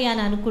కావాలి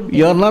అని అనుకుంటే,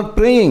 you are not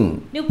praying,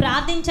 నువ్వు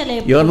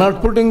ప్రార్థించలేవు, you are not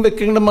putting the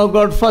kingdom of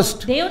God first,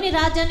 దేవుని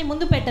రాజ్యాన్ని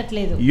ముందు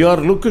పెట్టట్లేదు, you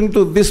are looking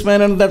to this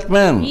man and that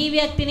man. ఈ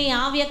వ్యక్తిని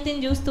ఆ వ్యక్తిని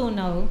చూస్తూ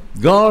ఉన్నావు.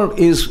 God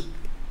is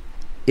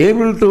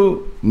able to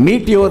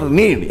meet your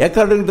need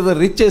according to the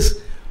riches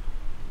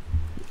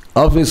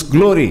of His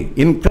glory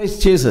in Christ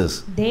Jesus.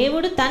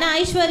 దేవుడు తన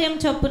ఐశ్వర్యం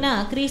చొప్పున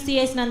క్రీస్తు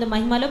యేసునందు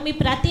మహిమలో మీ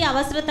ప్రతి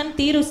అవసరతను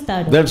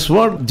తీరుస్తాడు. That's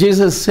what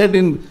Jesus said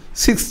in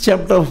 6th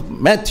chapter of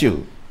Matthew.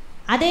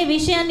 అదే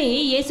విషయాన్ని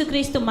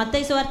యేసుక్రీస్తు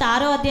మత్తయి సువార్త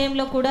 6వ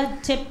అధ్యాయంలో కూడా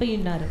చెప్పి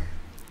ఉన్నారు.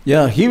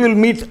 Yeah, He will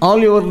meet all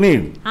your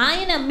need.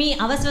 ఆయన మీ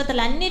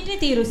అవసరతలన్నిటిని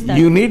తీరుస్తాడు.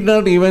 You need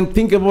not even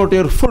think about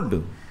your food.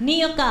 నీ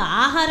యొక్క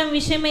ఆహారం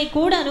విషయమై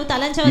కూడా నువ్వు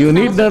తలంచవలసిన You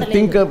need not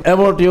think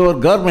about your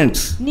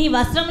garments. నీ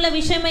వస్త్రముల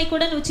విషయమై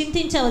కూడా నువ్వు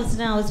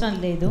చింతించవలసిన అవసరం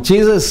లేదు.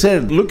 Jesus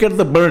said, look at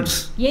the birds.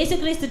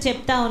 యేసుక్రీస్తు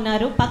చెప్తా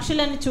ఉన్నారు,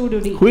 పక్షులను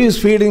చూడుడి. Who is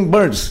feeding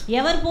birds?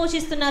 ఎవరు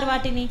పోషిస్తున్నారు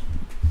వాటిని?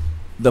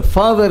 The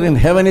Father in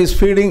heaven is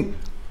feeding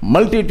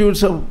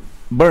multitudes of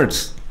birds.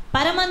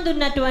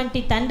 పరమందున్నటువంటి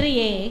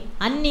తండ్రియే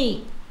అన్ని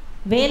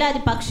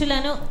వేలాది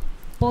పక్షులను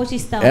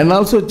పోషిస్తాడు. And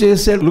also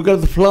Jesus said, look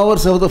at the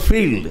flowers of the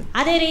field.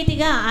 అదే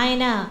రీతిగా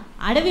ఆయన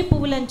అడవి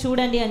పువ్వులను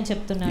చూడండి అని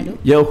చెప్తున్నాడు.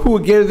 Yeah, who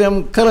gave them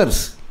colors?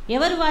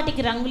 ఎవరు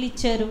వాటికి రంగులు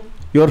ఇచ్చారు?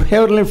 Your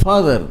heavenly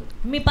Father.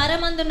 మీ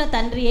పరమందున్న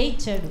తండ్రియే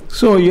ఇచ్చాడు.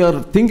 So you are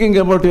thinking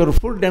about your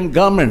food and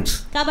garments.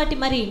 కాబట్టి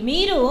మరి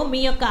మీరు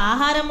మీ యొక్క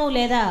ఆహారము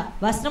లేదా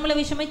వస్త్రముల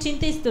విషయమై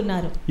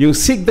చింతిస్తున్నారు. You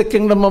seek the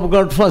kingdom of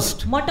God first.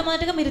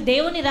 మొట్టమొదటిగా మీరు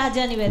దేవుని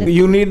రాజ్యాన్ని వెతకండి.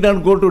 You need not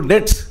go to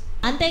debts.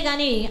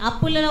 అంతేగాని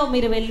అప్పులలో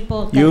మీరు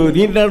వెళ్ళిపోకండి. You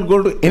need not go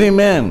to any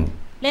man.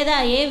 లేదా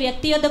ఏ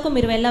వ్యక్తి యొద్దకు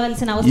మీరు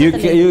వెళ్ళవలసిన అవసరం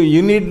లేదు.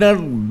 You need not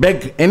beg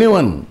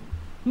anyone.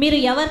 మీరు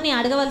ఎవరిని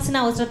అడగవలసిన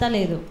అవసరం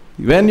లేదు.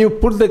 When you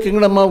put the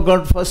kingdom of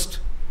God first,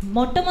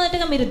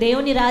 మొట్టమొదటిగా మీరు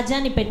దేవుని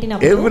రాజ్యాన్ని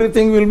పెట్టినప్పుడు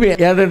everything will be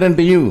added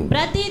unto you.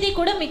 ప్రతిదీ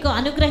కూడా మీకు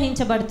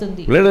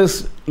అనుగ్రహించబడుతుంది. Let us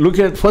look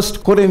at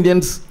 1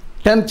 Corinthians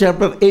 10th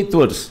chapter 8th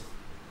verse.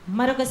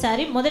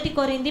 మరొకసారి 1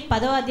 కొరింథీ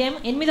 10వ అధ్యాయం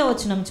 8వ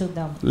వచనం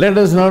చూద్దాం. Let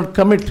us not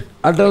commit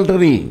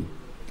adultery.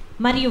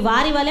 మరియు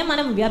వారి వలె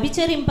మనం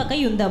వ్యభిచరింపక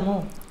యుందము.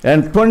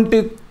 And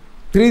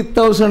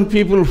 23,000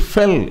 people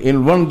fell in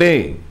one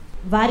day.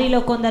 వారిలో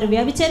కొందరు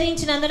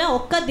వ్యభిచరించినందున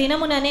ఒక్క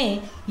దినముననే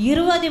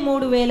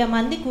 23,000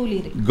 మంది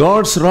కూలిరి.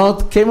 God's wrath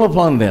came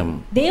upon them.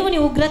 దేవుని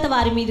ఉగ్రత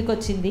వారి మీదకి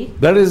వచ్చింది.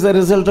 That is the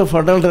result of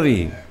adultery.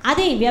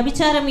 అది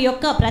వ్యభిచారం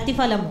యొక్క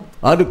ప్రతిఫలము.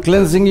 Are you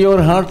cleansing your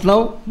heart now?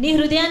 నీ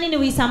హృదయాన్ని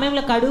నువ్వు ఈ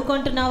సమయంలో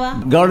కడుగుకుంటున్నావా?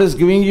 God is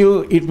giving you,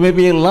 it may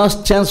be a last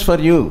chance for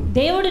you.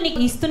 దేవుడు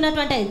నీకు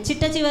ఇస్తున్నటువంటి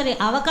చిట్ట చివరి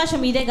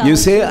అవకాశం ఇదే కాదు. You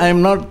say, I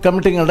am not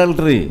committing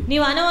adultery.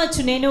 నీవు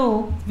అనవచ్చు, నేను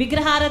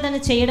విగ్రహారాధన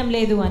చేయడం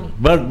లేదు అని.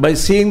 But by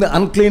seeing the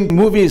unclean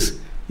movies,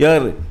 you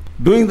are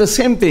doing the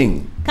same thing.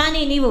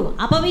 కానీ నీవు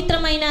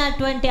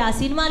అపవిత్రమైనటువంటి ఆ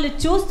సినిమాలు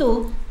చూస్తూ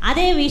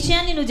అదే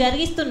విషయాన్ని నువ్వు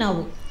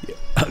జరిగిస్తున్నావు.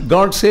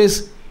 God says,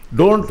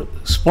 don't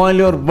spoil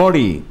your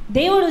body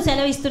దేవుడు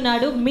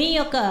సెలవిస్తున్నాడు మీ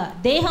యొక్క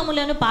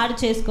దేహములను పాడు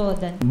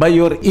చేసుకోవద్దని. by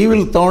your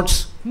evil thoughts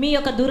మీ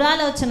యొక్క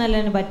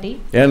దురాలోచనలను బట్టి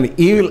and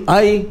evil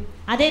eye,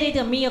 అదే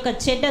రీతిగా మీ యొక్క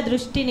చెడ్డ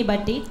దృష్టిని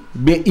బట్టి,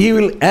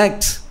 evil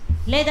acts.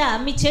 లేదా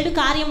మీ చెడు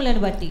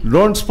కార్యములను బట్టి.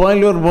 Don't spoil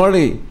your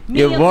body.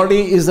 Your body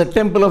is the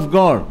temple of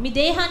God. మీ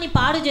దేహాన్ని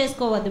పాడు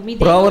చేసుకోవద్దు. మీ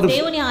దేహం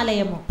దేవుని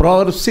ఆలయము.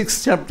 Proverbs 6th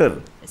chapter.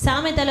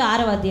 సామెతలు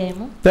 6వ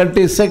అధ్యాయము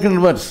 32nd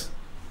verse.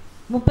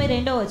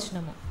 32వ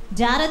వచనము.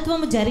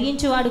 జారత్వము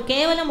జరిగించువాడు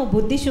కేవలము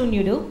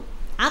బుద్ధిశూన్యుడు,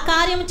 ఆ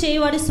కార్యము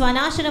చేయువాడు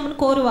స్వనాశనమును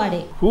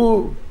కోరువాడే. Who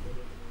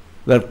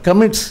that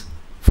commits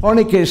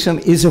fornication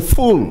is a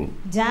fool.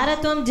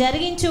 జారత్వం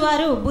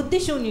జరిగించువారు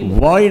బుద్ధిశూన్యులు,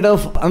 void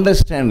of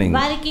understanding.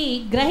 వారికి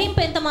గ్రహింపు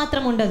ఎంత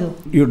మాత్రం ఉండదు.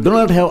 You do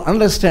not have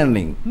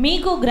understanding.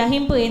 మీకు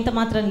గ్రహింపు ఎంత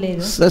మాత్రం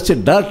లేదు. Such a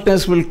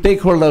darkness will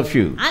take hold of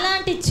you.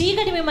 అలాంటి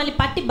చీకటి మిమ్మల్ని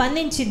పట్టి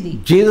బంధించింది.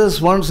 Jesus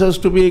wants us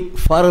to be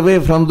far away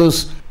from those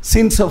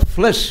sins of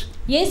flesh.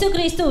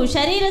 యేసుక్రీస్తు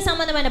శరీర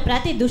సంబంధమైన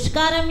ప్రతి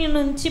దుష్కార్యం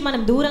నుంచి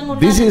మనం దూరంగా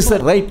ఉండాలి. This is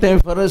the right time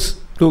for us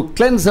to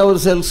cleanse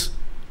ourselves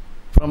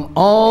from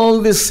all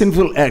these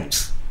sinful acts.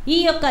 ఈ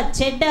యొక్క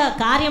చెడ్డ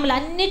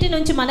కార్యములన్నిటి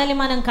నుంచి మనల్ని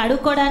మనం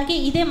కడుక్కోవడానికి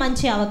ఇదే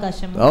మంచి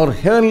అవకాశం. Our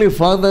heavenly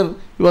Father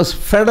was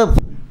fed up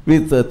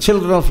with the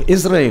children of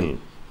Israel.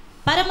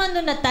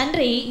 పరమందున్న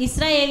తండ్రి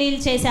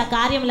ఇశ్రాయేలీయులు చేసే ఆ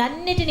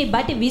కార్యములన్నిటిని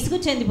బట్టి విసుగు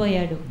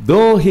చెందిపోయాడు.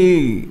 Though he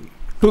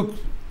took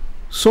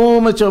so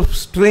much of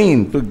strain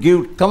to give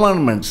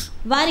commandments,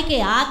 వారికి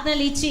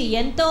ఆజ్ఞలు ఇచ్చి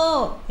ఎంతో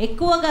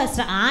ఎక్కువగా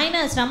ఆయన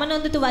శ్రమ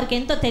నొందుతూ వారికి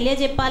ఎంతో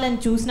తెలియజెప్పాలని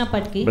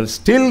చూసినప్పటికీ, but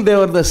still they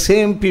were the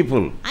same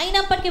people.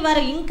 అయినప్పటికీ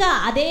వారు ఇంకా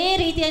అదే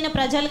రీతి అయిన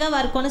ప్రజలుగా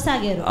వారు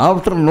కొనసాగారు.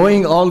 After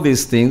knowing all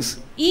these things,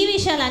 ఈ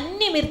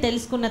విషయాలన్నీ మీరు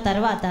తెలుసుకున్న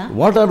తర్వాత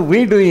what are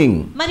we doing?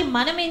 మరి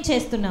మనం ఏం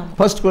చేస్తున్నాము?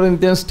 1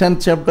 Corinthians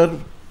 10th chapter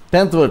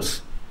 10th verse.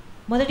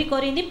 1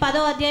 కొరింథీ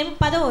 10వ అధ్యాయం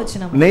 10వ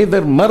వచనం.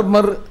 Neither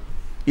murmur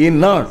ye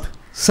not.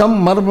 Some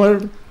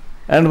murmured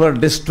and were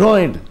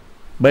destroyed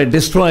by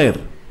destroyer.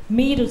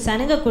 మీరు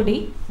సనగకుడి,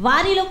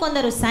 వారిలో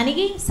కొందరు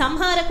సనిగి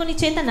సంహారకుని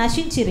చేత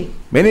నశించిరి.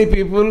 Many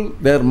people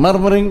they are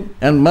murmuring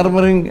and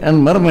murmuring and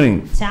murmuring.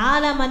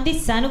 చాలా మంది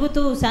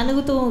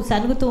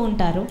సనుగుతూ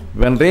ఉంటారు.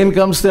 When rain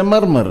comes they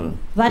murmur.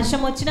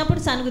 వర్షం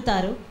వచ్చినప్పుడు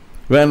సనుగుతారు.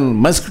 When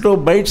mosquito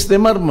bites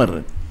they murmur.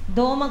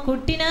 దోమ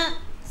కుట్టిన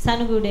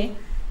సనుగుడే.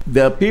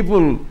 The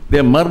people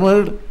they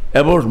murmured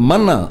about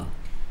manna.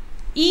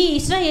 ఈ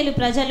ఇశ్రాయేలు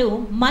ప్రజలు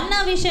మన్నా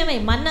విషయమై,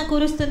 మన్నా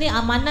కురుస్తుంది, ఆ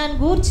మన్నాను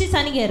గూర్చి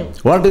సనిగారు.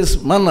 What is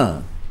manna?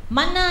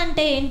 మన్నా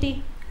అంటే ఏంటి?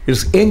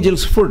 It's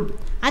angels' food.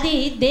 అది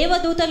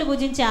దేవదూతలు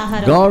భుజించే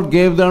ఆహారం. God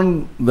gave them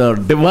the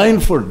divine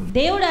food.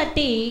 దేవుడు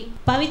అట్టి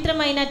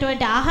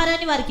పవిత్రమైనటువంటి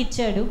ఆహారాన్ని వారికి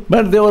ఇచ్చాడు.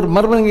 But they were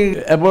murmuring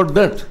about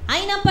that.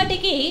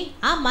 అయినప్పటికీ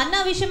ఆ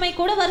మన్నా విషయమై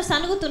కూడా వారు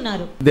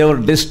సనుగుతున్నారు. They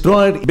were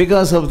destroyed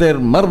because of their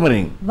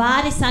murmuring.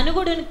 వారి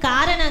సనుగుడుని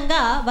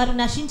కారణంగా వారు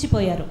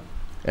నశించిపోయారు.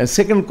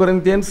 2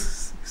 Corinthians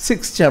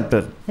 6th chapter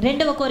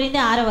 2 కొరింథీ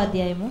 6వ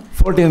అధ్యాయము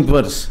 14th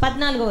verse.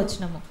 14వ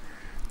వచనము.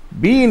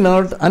 Be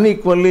not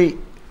unequally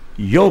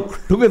yoked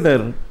together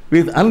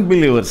with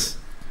unbelievers.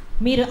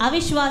 మీరు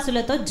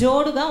అవిశ్వాసులతో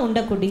జోడుగా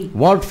ఉండకుడి.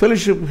 What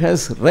fellowship has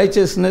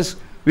righteousness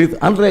with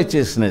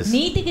unrighteousness?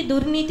 నీతికి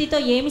దుర్నీతితో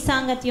ఏమి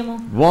సాంగత్యము?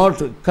 What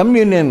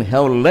communion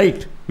have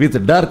light with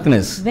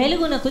darkness?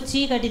 వెలుగునకు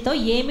చీకటితో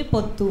ఏమి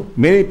పొత్తు?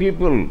 Many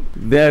people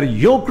they are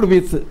yoked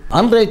with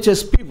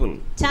unrighteous people.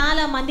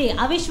 చాలా మంది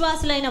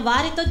అవిశ్వాసులైన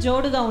వారితో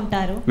జోడుగా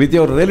ఉంటారు. With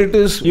your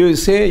relatives you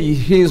say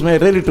he is my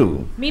relative.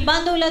 మీ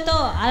బంధువులతో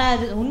అలా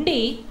ఉండి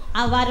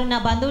వారు నా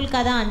బంధువులు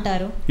కదా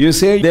అంటారు. You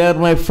say they are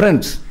my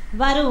friends.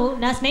 వారు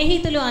నా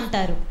స్నేహితులు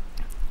అంటారు.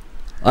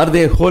 Are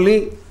they holy?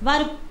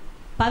 వారు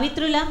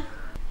పవిత్రులా?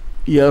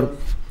 You are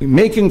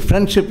making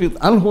friendship with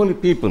unholy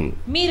people.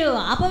 మీరు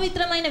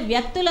అపవిత్రమైన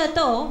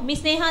వ్యక్తులతో మీ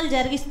స్నేహాలు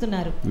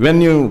జరిగిస్తున్నారు. When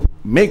you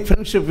make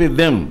friendship with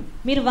them,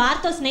 మీరు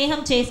వారితో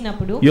స్నేహం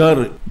చేసినప్పుడు you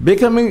are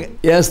becoming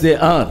as they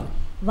are.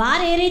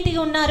 వారు ఏ రీతిగా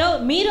ఉన్నారో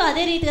మీరు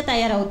అదే రీతిగా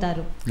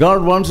తయారవుతారు. God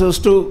wants us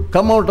to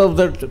come out of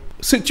that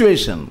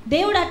situation.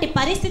 దేవుడు అట్టి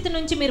పరిస్థితి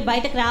నుంచి మీరు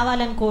బయటకు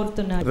రావాలని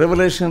కోరుతున్నారు.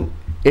 Revelation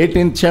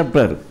 18th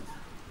chapter.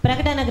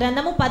 ప్రకటన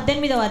గ్రంథము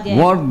 18వ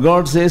అధ్యాయం. What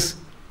God says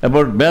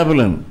about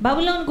Babylon.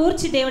 బబులోను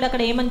గూర్చి దేవుడు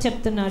అక్కడ ఏమని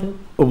చెప్తున్నాడు?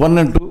 1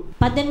 and 2.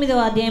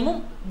 18వ అధ్యాయము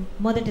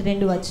మొదటి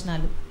 2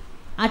 వచనాలు.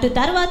 అటు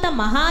తర్వాత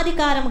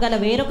మహాధికారం గల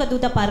వేరొక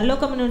దూత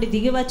పరలోకము నుండి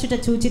దిగివచ్చుట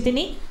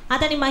చూచితిని.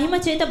 అతని మహిమ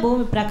చేత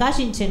భూమి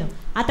ప్రకాశించెను.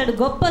 అతడు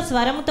గొప్ప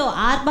స్వరముతో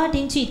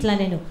ఆర్భాటించి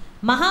ఇట్లనెను,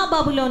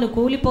 మహాబబులోను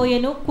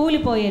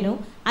కూలిపోయెను,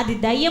 అది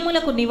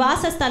దయ్యములకు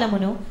నివాస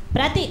స్థలమును,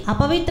 ప్రతి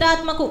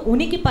అపవిత్రాత్మకు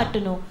ఉనికి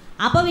పట్టును,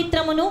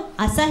 అపవిత్రమును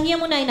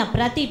అసహ్యమునైన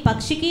ప్రతి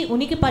పక్షికి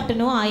ఉనికి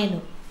పట్టును ఆయను.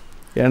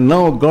 And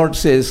now God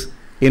says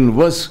in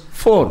verse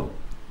 4,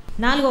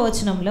 4వ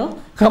వచనంలో,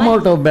 come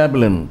out of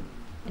Babylon.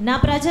 నా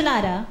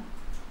ప్రజలారా,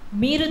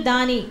 మీరు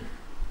దాని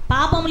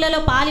పాపములలో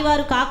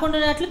పాలివారు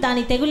కాకుండానట్లు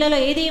దాని తెగులలో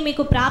ఏది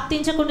మీకు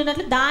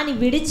ప్రాప్తించకుండానట్లు దాని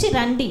విడిచి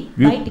రండి,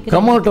 బయటికి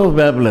come out of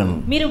Babylon.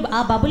 మీరు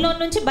ఆ బబులోను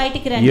నుంచి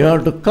బయటికి రండి. You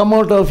have to come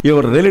out of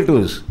your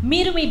relatives.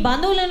 మీరు మీ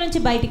బంధువుల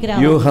నుంచి బయటికి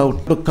రావాలి. You have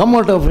to come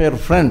out of your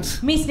friends.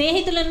 మీ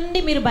స్నేహితుల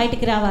నుండి మీరు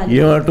బయటికి రావాలి.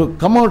 You have to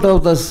come out of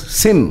the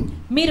sin.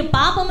 మీరు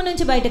పాపము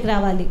నుంచి బయటికి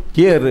రావాలి.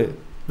 Here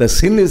the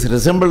sin is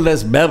resembled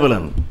as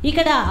Babylon.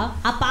 ఇక్కడ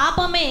ఆ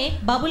పాపమే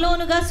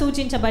బబులోనుగా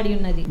సూచించబడి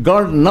ఉన్నది.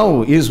 God now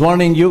is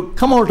warning you,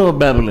 come out of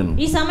Babylon.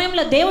 ఈ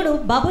సమయంలో దేవుడు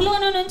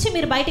బబులోను నుంచి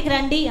మీరు బయటికి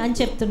రండి అని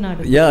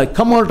చెప్తున్నాడు. Yeah,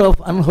 come out of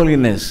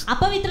unholiness.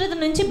 అపవిత్రత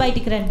నుంచి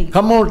బయటికి రండి.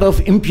 Come out of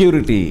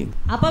impurity.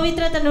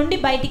 అపవిత్రత నుండి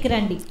బయటికి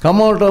రండి.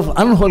 Come out of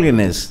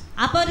unholiness.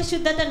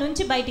 అపరిశుద్ధత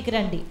నుంచి బయటికి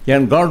రండి.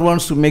 And God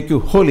wants to make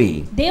you holy.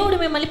 దేవుడు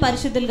మిమ్మల్ని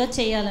పరిశుద్ధులుగా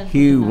చేయాలని.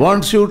 He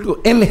wants you to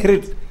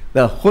inherit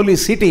the holy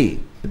city.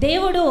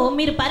 దేవుడు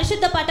మీరు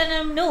పరిశుద్ధ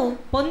పట్టణంను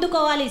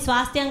పొందుకోవాలి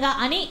స్వాస్థ్యంగా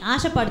అని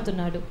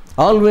ఆశపడుతున్నాడు.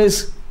 Always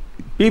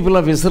people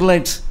of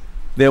Israelites,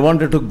 they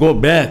wanted to go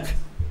back.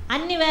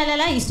 అన్ని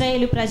వేళలా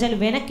ఇశ్రాయేలు ప్రజలు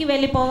వెనక్కి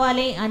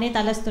వెళ్ళిపోవాలి అనే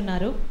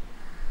తలస్తున్నారు.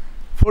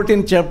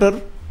 14th chapter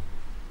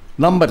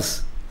Numbers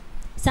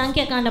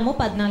సంఖ్యాకాండము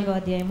 14వ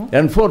అధ్యాయము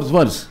and 4th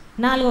verse.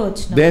 4వ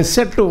వచనం. They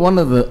said to one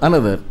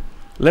another,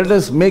 let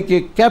us make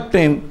a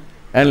captain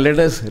and let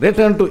us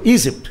return to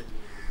Egypt.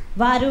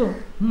 వారు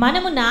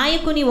మనము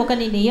నాయకుని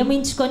ఒకని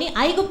నియమించుకొని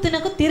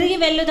ఐగుప్తునకు తిరిగి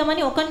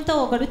వెళ్ళుదామని ఒకరితో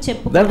ఒకడు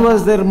చెప్పుకున్నారు. That was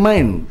their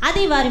mind.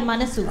 అది వారి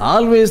మనసు.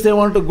 Always they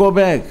want to go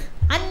back.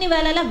 అన్ని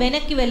వేళలా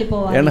వెనక్కి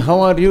వెళ్ళిపోవాలి. And how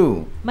are you?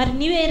 మరి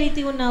నీవే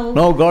రీతి ఉన్నావు?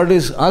 Now God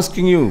is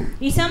asking you,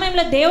 ఈ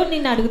సమయంలో దేవుడు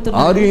నిన్ను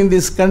అడుగుతున్నాడు, are you in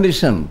this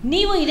condition?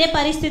 నీవు ఇదే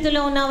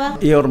పరిస్థితిలో ఉన్నావా?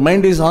 Your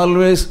mind is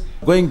always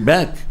going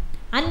back.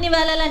 అన్ని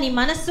వేళలా నీ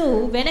మనస్సు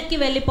వెనక్కి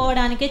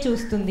వెళ్ళిపోవడానికే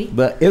చూస్తుంది.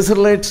 The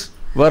Israelites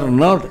were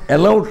not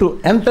allowed to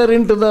enter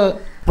into the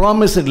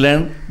promised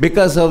land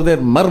because of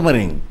their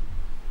murmuring.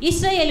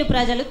 ఇశ్రాయేలు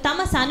ప్రజలు తమ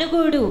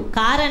సనుగుడు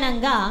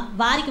కారణంగా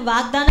వారికి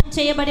వాగ్దానం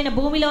చేయబడిన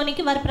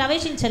భూమిలోనికి వారు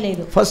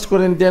ప్రవేశించలేదు. 1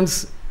 Corinthians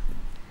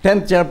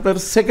 10th chapter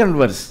 2nd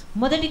verse.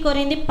 మొదటి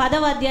కొరింథీ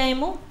 10వ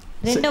అధ్యాయము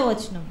 2వ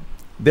వచనం.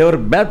 They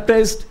were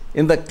baptized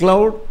in the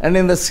cloud and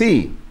in the sea.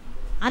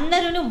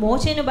 అందరూ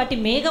మోషేను బట్టి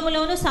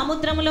మేఘములోను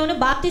సముద్రములోను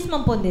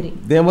బాప్తిస్మం పొందిరి.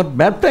 They were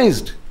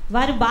baptized.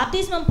 వారు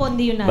బాప్తిస్మం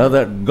పొంది ఉన్నారు.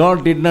 But God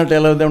did not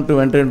allow them to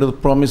enter into the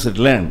promised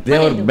land. They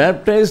were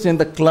baptized in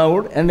the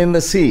cloud and in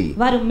the sea.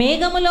 వారు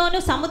మేఘములోను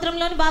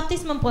సముద్రంలోను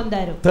బాప్తిస్మం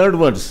పొందారు. 3rd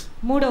verse.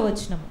 3వ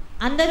వచనం.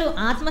 అందరూ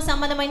ఆత్మ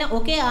సంబంధమైన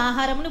ఒకే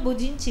ఆహారమును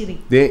భుజించిరి.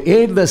 They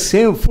ate the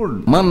same food,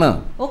 manna.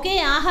 ఒకే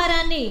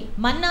ఆహారాన్ని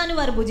మన్నాను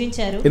వారు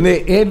భుజించారు. And they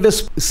ate the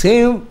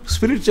same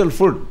spiritual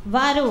food.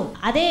 వారు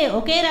అదే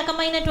ఒకే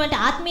రకమైనటువంటి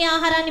ఆత్మీయ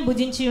ఆహారాన్ని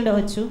భుజించి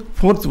ఉండవచ్చు.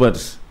 4th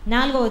verse.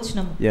 4వ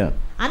వచనము. Yeah.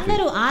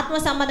 అందరూ ఆత్మ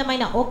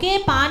సంబంధమైన ఒకే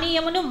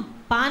పానీయమును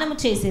పానము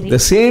చేసిరి.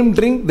 The same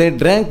drink, they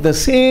drank the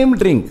same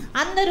drink.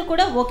 అందరూ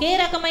కూడా ఒకే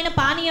రకమైన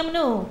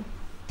పానీయమును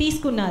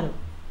తీసుకున్నారు.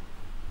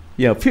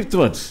 Yeah, 5th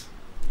verse.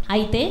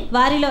 అయితే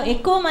వారిలో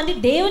ఎక్కువ మంది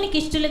దేవునికి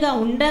ఇష్టలుగా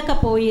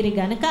ఉండకపోయిరి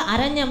గనుక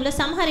అరణ్యంలో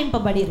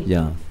సంహరింపబడిరి.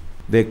 Yeah.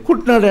 They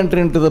could not enter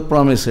into the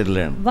promised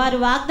land. వారు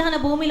వాగ్దాన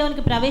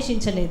భూమిలోనికి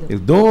ప్రవేశించలేదు.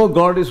 Though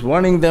God is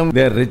warning them,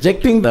 they are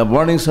rejecting the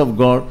warnings of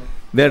God.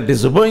 They are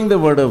disobeying the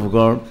word of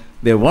God.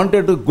 They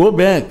wanted to go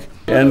back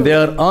and they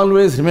are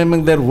always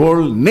remembering their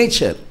old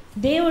nature.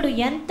 దేవుడు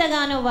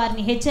ఎంతగానో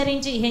వారిని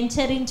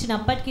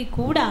హెచ్చరించినప్పటికీ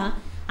కూడా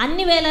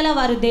అన్ని వేళలా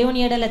వారు దేవుని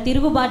ఎడల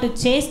తిరుగుబాటు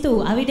చేస్తూ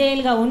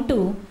అవిధేయులుగా ఉంటూ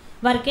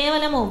వారు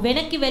కేవలము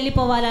వెనక్కి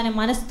వెళ్ళిపోవాలనే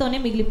మనసుతోనే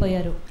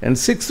మిగిలిపోయారు. And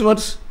 6th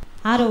verse.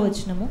 6వ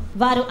వచనము.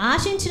 వారు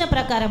ఆశించిన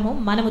ప్రకారము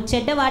మనము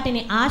చెడ్డ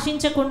వాటిని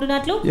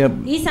ఆశించకుండునట్లు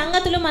ఈ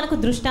సంగతులు మనకు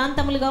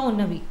దృష్టాంతములుగా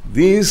ఉన్నవి.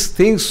 These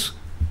things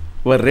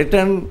were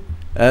written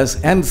as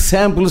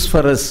ensamples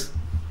for us.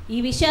 ఈ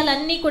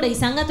విషయాలన్నీ కూడా ఈ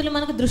సంగతులు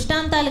మనకు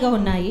దృష్టాంతాలుగా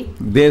ఉన్నాయి.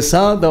 They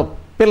saw the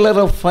pillar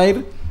of fire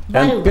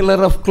and pillar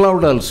of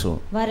cloud also.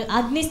 వారు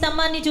అగ్ని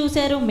స్తంభాన్ని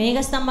చూశారు,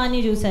 మేఘ స్తంభాన్ని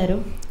చూశారు.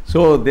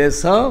 So they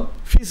saw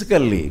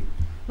physically.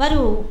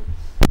 వారు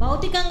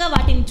భౌతికంగా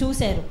వాటిని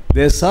చూశారు.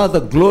 They saw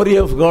the glory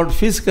of God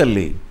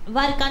physically.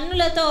 వారి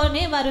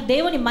కన్నులతోనే వారు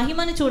దేవుని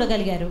మహిమను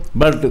చూడగలిగారు.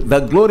 But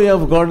the glory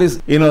of God is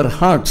in our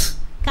hearts.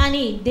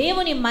 కానీ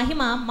దేవుని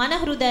మహిమ మన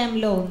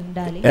హృదయంలో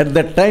ఉండాలి. At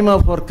the time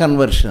of our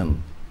conversion,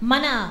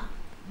 మన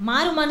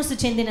మారు మనసు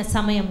చెందిన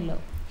సమయంలో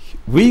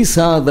we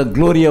saw the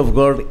glory of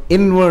God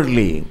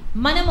inwardly.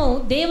 మనము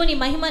దేవుని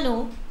మహిమను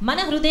మన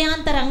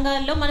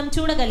హృదయాంతరంగాల్లో మనం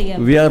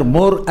చూడగలిగాము. We are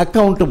more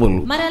accountable.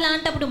 మరి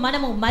అలాంటప్పుడు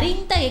మనము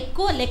మరింత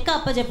ఎక్కువ లెక్క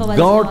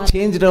అప్పజెప్పవలసి. God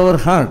changed our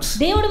hearts.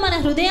 దేవుడు మన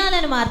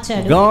హృదయాలను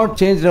మార్చాడు. God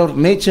changed our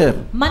nature.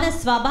 మన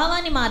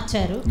స్వభావాన్ని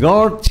మార్చారు.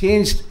 God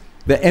changed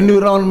the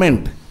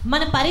environment.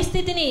 మన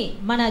పరిస్థితిని,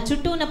 మన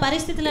చుట్టూ ఉన్న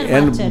పరిస్థితులను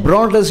and మార్చాడు.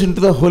 brought us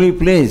into the holy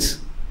place.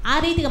 ఆ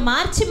రీతిగా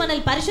మార్చి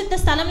మనల్ని పరిశుద్ధ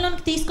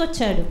స్థలంలోకి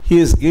తీసుకొచ్చాడు. He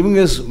is giving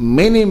us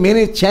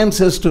many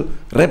chances to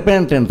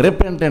repent.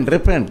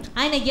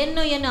 ఆయన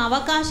ఎన్నో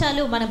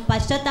అవకాశాలు మనం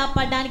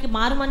పశ్చాత్తాపపడడానికి,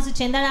 మారు మనసు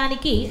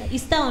చెందడానికి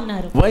ఇస్తా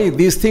ఉన్నారు. Why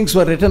these things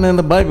were written in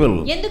the Bible?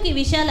 ఎందుకు ఈ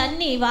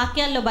విషయాలన్నీ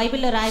వాక్యాల్లో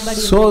బైబిల్లో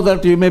రాయబడి so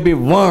that you may be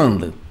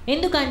warned.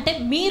 ఎందుకంటే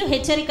మీరు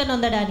హెచ్చరిక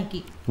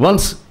నొందడానికి.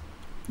 Once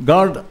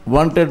God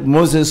wanted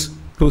Moses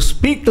to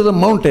speak to the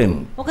mountain.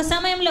 ఒక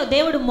సమయంలో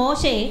దేవుడు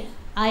మోషే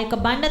ఆ యొక్క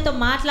బండతో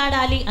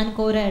మాట్లాడాలి అని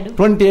కోరాడు.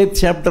 28th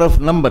chapter of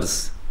Numbers,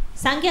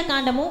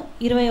 సంఖ్యాకాండము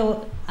 20వ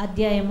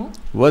అధ్యాయము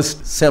verse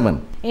 7.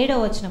 7వ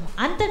వచనం.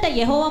 అంతటా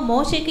యెహోవా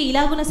మోషేకి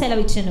ఇలాగున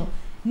సెలవిచ్చెను,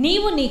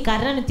 నీవు నీ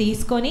కర్రను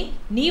తీసుకొని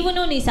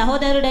నీవును నీ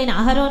సహోదరుడైన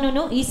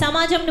అహరోనును ఈ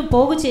సమాజంను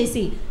పోగు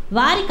చేసి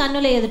వారి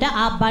కన్నుల ఎదుట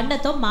ఆ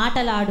బండతో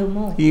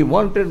మాటలాడుము. He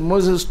wanted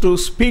Moses to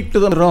speak to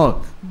the rock.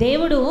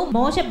 దేవుడు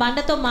మోషే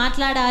బండతో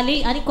మాట్లాడాలి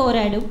అని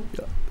కోరాడు.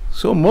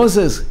 So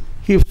Moses,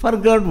 he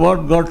forgot what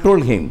God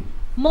told him.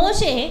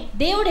 మోషే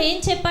దేవుడు ఏం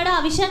చెప్పాడో ఆ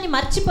విషయాన్ని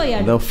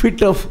మర్చిపోయాడు. The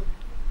fit of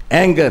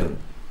anger,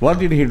 what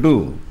did he do?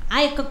 ఆ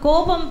యొక్క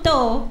కోపంతో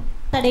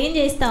అతడు ఏం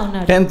చేస్తా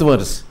ఉన్నాడు? 10th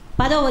verse.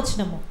 10వ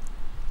వచనము.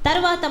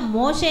 తర్వాత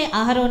మోషే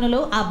అహరోనులు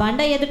ఆ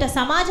బండ ఎదుట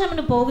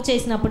సమాజమును పోగు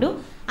చేసినప్పుడు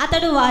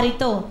అతడు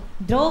వారితో,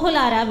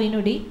 ద్రోహులారా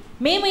వినుడి,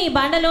 మేము ఈ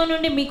బండలో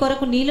నుండి మీ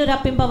కొరకు నీళ్లు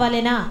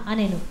రప్పింపవలెనా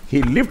అనెను.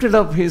 He lifted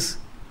up his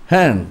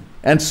hand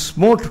and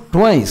smote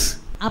twice.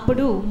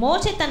 అప్పుడు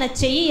మోషే తన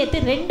చెయ్యి ఎత్తి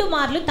 2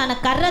 మార్లు తన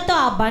కర్రతో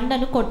ఆ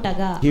బండను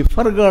కొట్టగా. He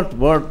forgot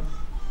what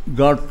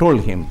God told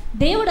him.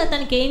 దేవుడు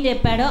అతనికి ఏం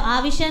చెప్పాడో ఆ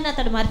విషయాన్ని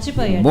అతడు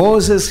మర్చిపోయాడు.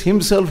 Moses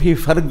himself, he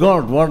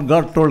forgot what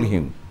God told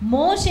him.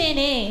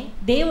 మోషేనే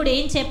దేవుడు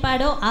ఏం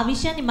చెప్పాడో ఆ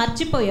విషయాన్ని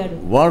మర్చిపోయాడు.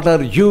 What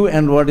are you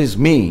and what is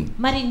me?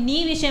 మరి నీ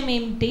విషయం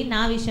ఏమిటి,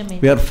 నా విషయం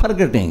ఏంటి? We are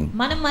forgetting.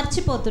 మనం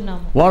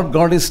మర్చిపోతున్నాము. What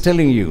God is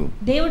telling you.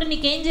 దేవుడు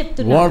నీకేం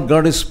చెప్తున్నాడు? What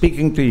God is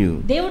speaking to you.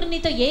 దేవుడు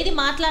నీతో ఏది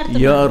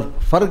మాట్లాడుతున్నాడు? You are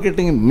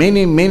forgetting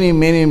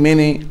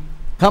many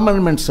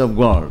commandments of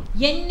God.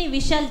 ఎన్ని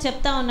విషయాలు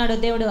చెప్తా ఉన్నాడో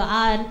దేవుడు,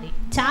 ఆ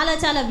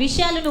చాలా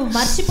విషయాలు నువ్వు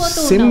మర్చిపోతూ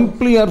ఉన్నావు.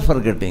 Simply are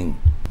forgetting.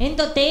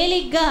 ఎంతో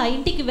తేలిగ్గా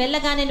ఇంటికి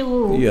వెళ్ళగానే నువ్వు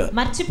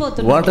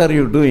మర్చిపోతున్నావు. What are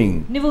you doing?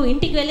 నువ్వు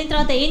ఇంటికి వెళ్ళిన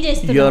తర్వాత ఏం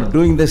చేస్తున్నావు? You are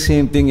doing the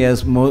same thing as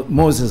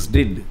Moses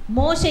did.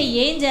 మోషే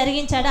ఏం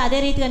జరిగించాడో అదే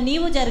రీతిగా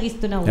నీవు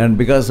జరిగిస్తున్నావు. And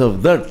because of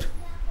that,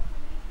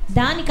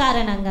 దాని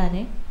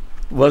కారణంగానే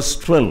verse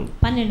 12.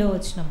 12వ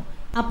వచనము.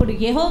 అప్పుడు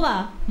యెహోవా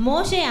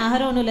మోషే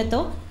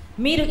అహరోనులతో,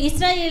 మీరు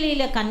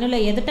ఇశ్రాయేలీల కన్నుల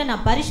ఎదుట నా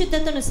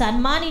పరిశుద్ధతను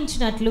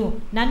సన్మానించినట్లు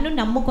నన్ను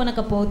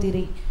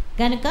నమ్ముకొనకపోతిరి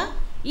గనుక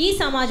ఈ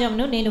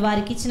సమాజంను నేను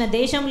వారికి ఇచ్చిన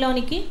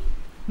దేశంలోనికి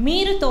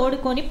మీరు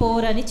తోడుకొని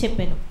పోరని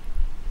చెప్పెను.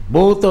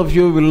 Both of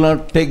you will not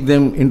take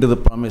them into the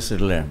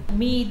promised land.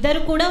 మీ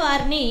ఇద్దరు కూడా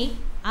వారిని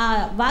ఆ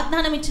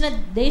వాగ్దానం ఇచ్చిన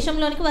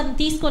దేశంలోనికి వారిని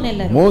తీసుకొని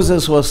వెళ్ళారు.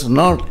 Moses was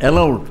not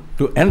allowed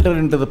to enter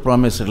into the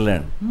promised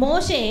land.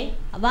 మోషే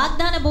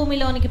వాగ్దాన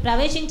భూమిలోనికి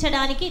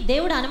ప్రవేశించడానికి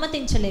దేవుడు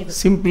అనుమతించలేదు.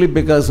 Simply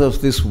because of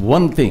this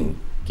one thing.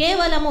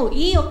 కేవలము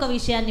ఈ ఒక్క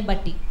విషయాన్ని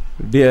బట్టి.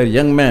 Dear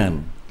young man,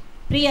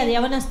 ప్రియ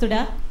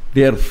యవనస్తుడా,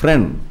 dear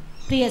friend,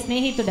 ప్రియ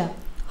స్నేహితుడా,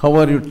 how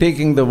are you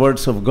taking the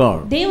words of God?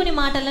 దేవుని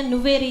మాటలను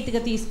నువ్వే రీతిగా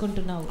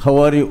తీసుకుంటున్నావు? How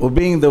are you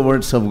obeying the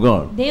words of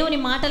God? దేవుని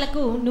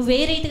మాటలకు నువ్వే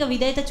రీతిగా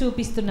విధేయత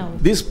చూపిస్తున్నావు?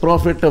 This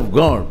prophet of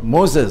God,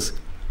 Moses,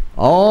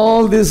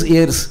 all these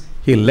years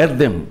he led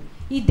them.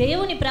 ఈ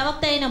దేవుని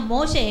ప్రవక్త అయిన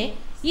మోషే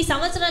ఈ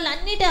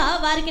సంవత్సరాలన్నిట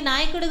వారికి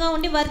నాయకుడిగా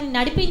ఉండి వారిని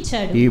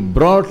నడిపించాడు. He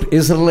brought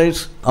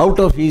Israelites out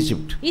of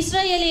Egypt.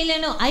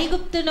 ఇశ్రాయేలీయులను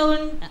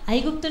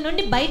ఐగుప్తు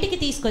నుండి బయటికి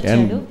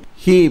తీసుకొచ్చాడు. And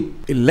he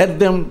led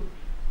them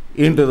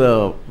into the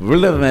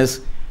wilderness,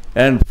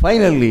 and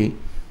finally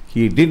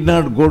he did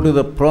not go to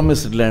the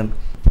promised land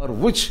for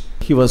which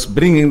he was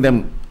bringing them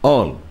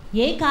all.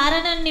 ఏ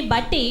కారణాన్ని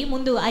బట్టి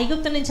ముందు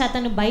ఐగుప్తు నుంచి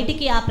అతను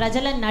బయటికి ఆ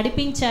ప్రజలను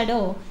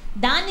నడిపించాడో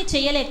దాన్ని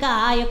చేయలేక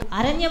ఆ యొక్క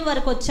అరణ్యం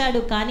వరకు వచ్చాడు,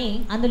 కానీ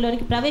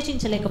అందులోనికి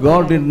ప్రవేశించలేకపోయాడు.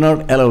 God did not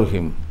allow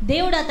him.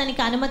 దేవుడు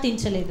అతనికి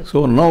అనుమతించలేదు. So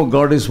now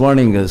God is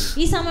warning us.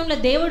 ఈ సమయంలో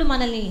దేవుడు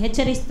మనల్ని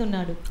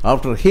హెచ్చరిస్తున్నాడు.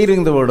 After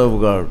hearing the word of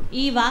God,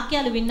 ఈ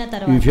వాక్యాలు విన్న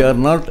తర్వాత if you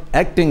are not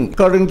acting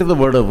according to the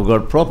word of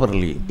God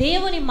properly,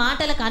 దేవుని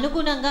మాటలకు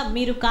అనుగుణంగా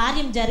మీరు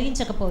కార్యం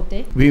జరిగించకపోతే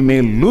we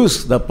may lose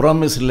the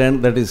promised land,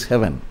 that is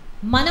heaven.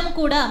 మనం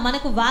కూడా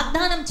మనకు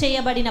వాగ్దానం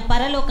చేయబడిన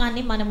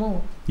పరలోకాన్ని మనము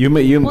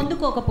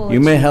పొందుకోకపోవచ్చు.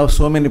 You may have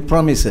so many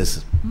promises,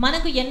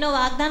 మనకు ఎన్నో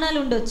వాగ్దానాలు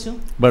ఉండొచ్చు,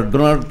 but do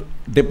not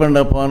depend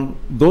upon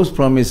those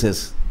promises.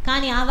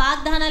 కానీ ఆ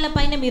వాగ్దానాల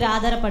పైన మీరు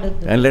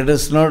ఆధారపడొద్దు. And let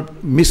us not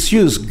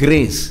misuse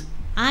grace.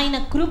 ఆయన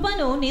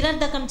కృపను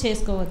నిరర్ధకం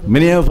చేసుకోవద్దు.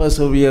 Many of us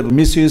we are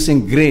misusing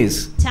grace.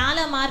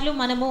 చాలా మార్లు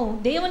మనము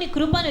దేవుని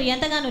కృపను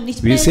ఎంతగానో We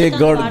say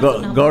నిష్ప్రయోజనంగా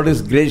వాడుతున్నాము. God is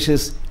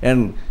gracious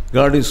and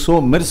God is so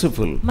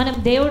merciful. మనం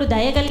దేవుడు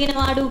దయ కలిగిన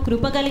వాడు,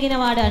 కృప కలిగిన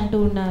వాడు అంటూ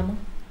ఉన్నాము.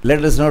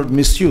 Let us not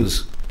misuse.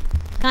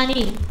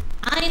 కానీ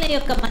ఆయన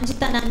యొక్క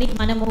మంచితనాన్ని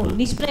మనము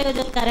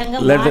నిష్ప్రయోజనకరంగా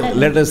వాడాలి.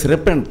 Let us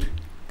repent.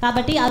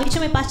 కాబట్టి ఆ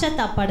విషయమే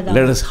పశ్చాత్తాపపడదాం.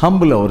 Let us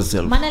humble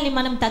ourselves. మనల్ని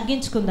మనం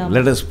తగ్గించుకుందాం.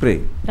 Let us pray.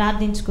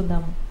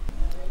 ప్రార్థించుకుందాం.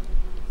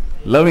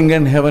 Loving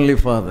and heavenly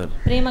Father,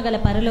 ప్రేమగల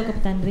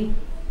పరలోకపు తండ్రి,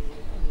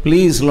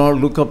 please Lord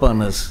look upon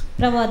us.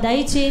 ప్రభువా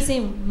దయచేసి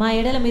మా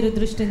ఎడల మీరు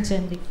దృష్టి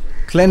ఉంచండి.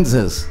 Cleanse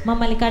us.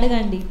 మమ్మల్ని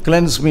కడగండి.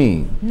 Cleanse me.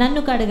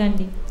 నన్ను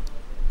కడగండి.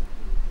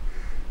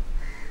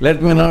 Let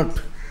me not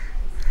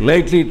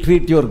lightly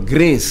treat your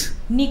grace.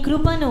 నీ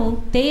కృపను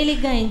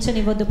తేలిగ్గా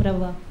ఎంచనివ్వద్దు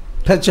ప్రభువా.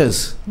 Touch us.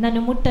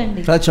 నన్ను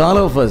ముట్టండి. Touch all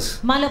of us.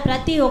 మాలో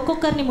ప్రతి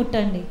ఒక్కొక్కరిని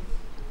ముట్టండి.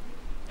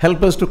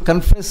 Help us to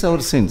confess our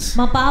sins.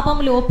 మా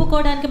పాపములు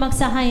ఒప్పుకోవడానికి మాకు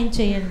సహాయం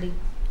చేయండి.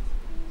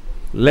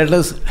 Let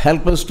us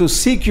help us to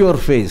seek your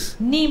face.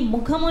 నీ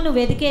ముఖమును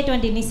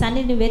వెతికేటువంటి, నీ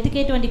సన్నిధిని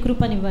వెతికేటువంటి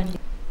కృపనివ్వండి.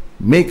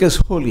 Make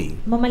us holy.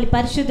 మమ్మల్ని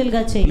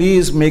పరిశుద్ధులుగా చేయండి.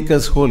 Please make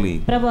us holy.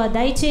 ప్రభువా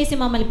దయచేసి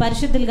మమ్మల్ని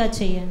పరిశుద్ధులుగా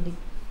చేయండి.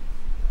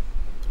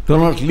 Do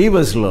not leave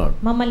us, Lord.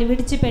 మమ్మల్ని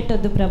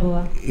విడిచిపెట్టొద్దు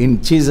ప్రభువా. In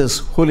Jesus'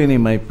 holy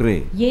name I pray.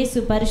 యేసు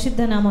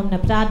పరిశుద్ధ నామమున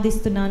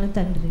ప్రార్థిస్తున్నాను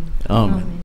తండ్రి. Amen.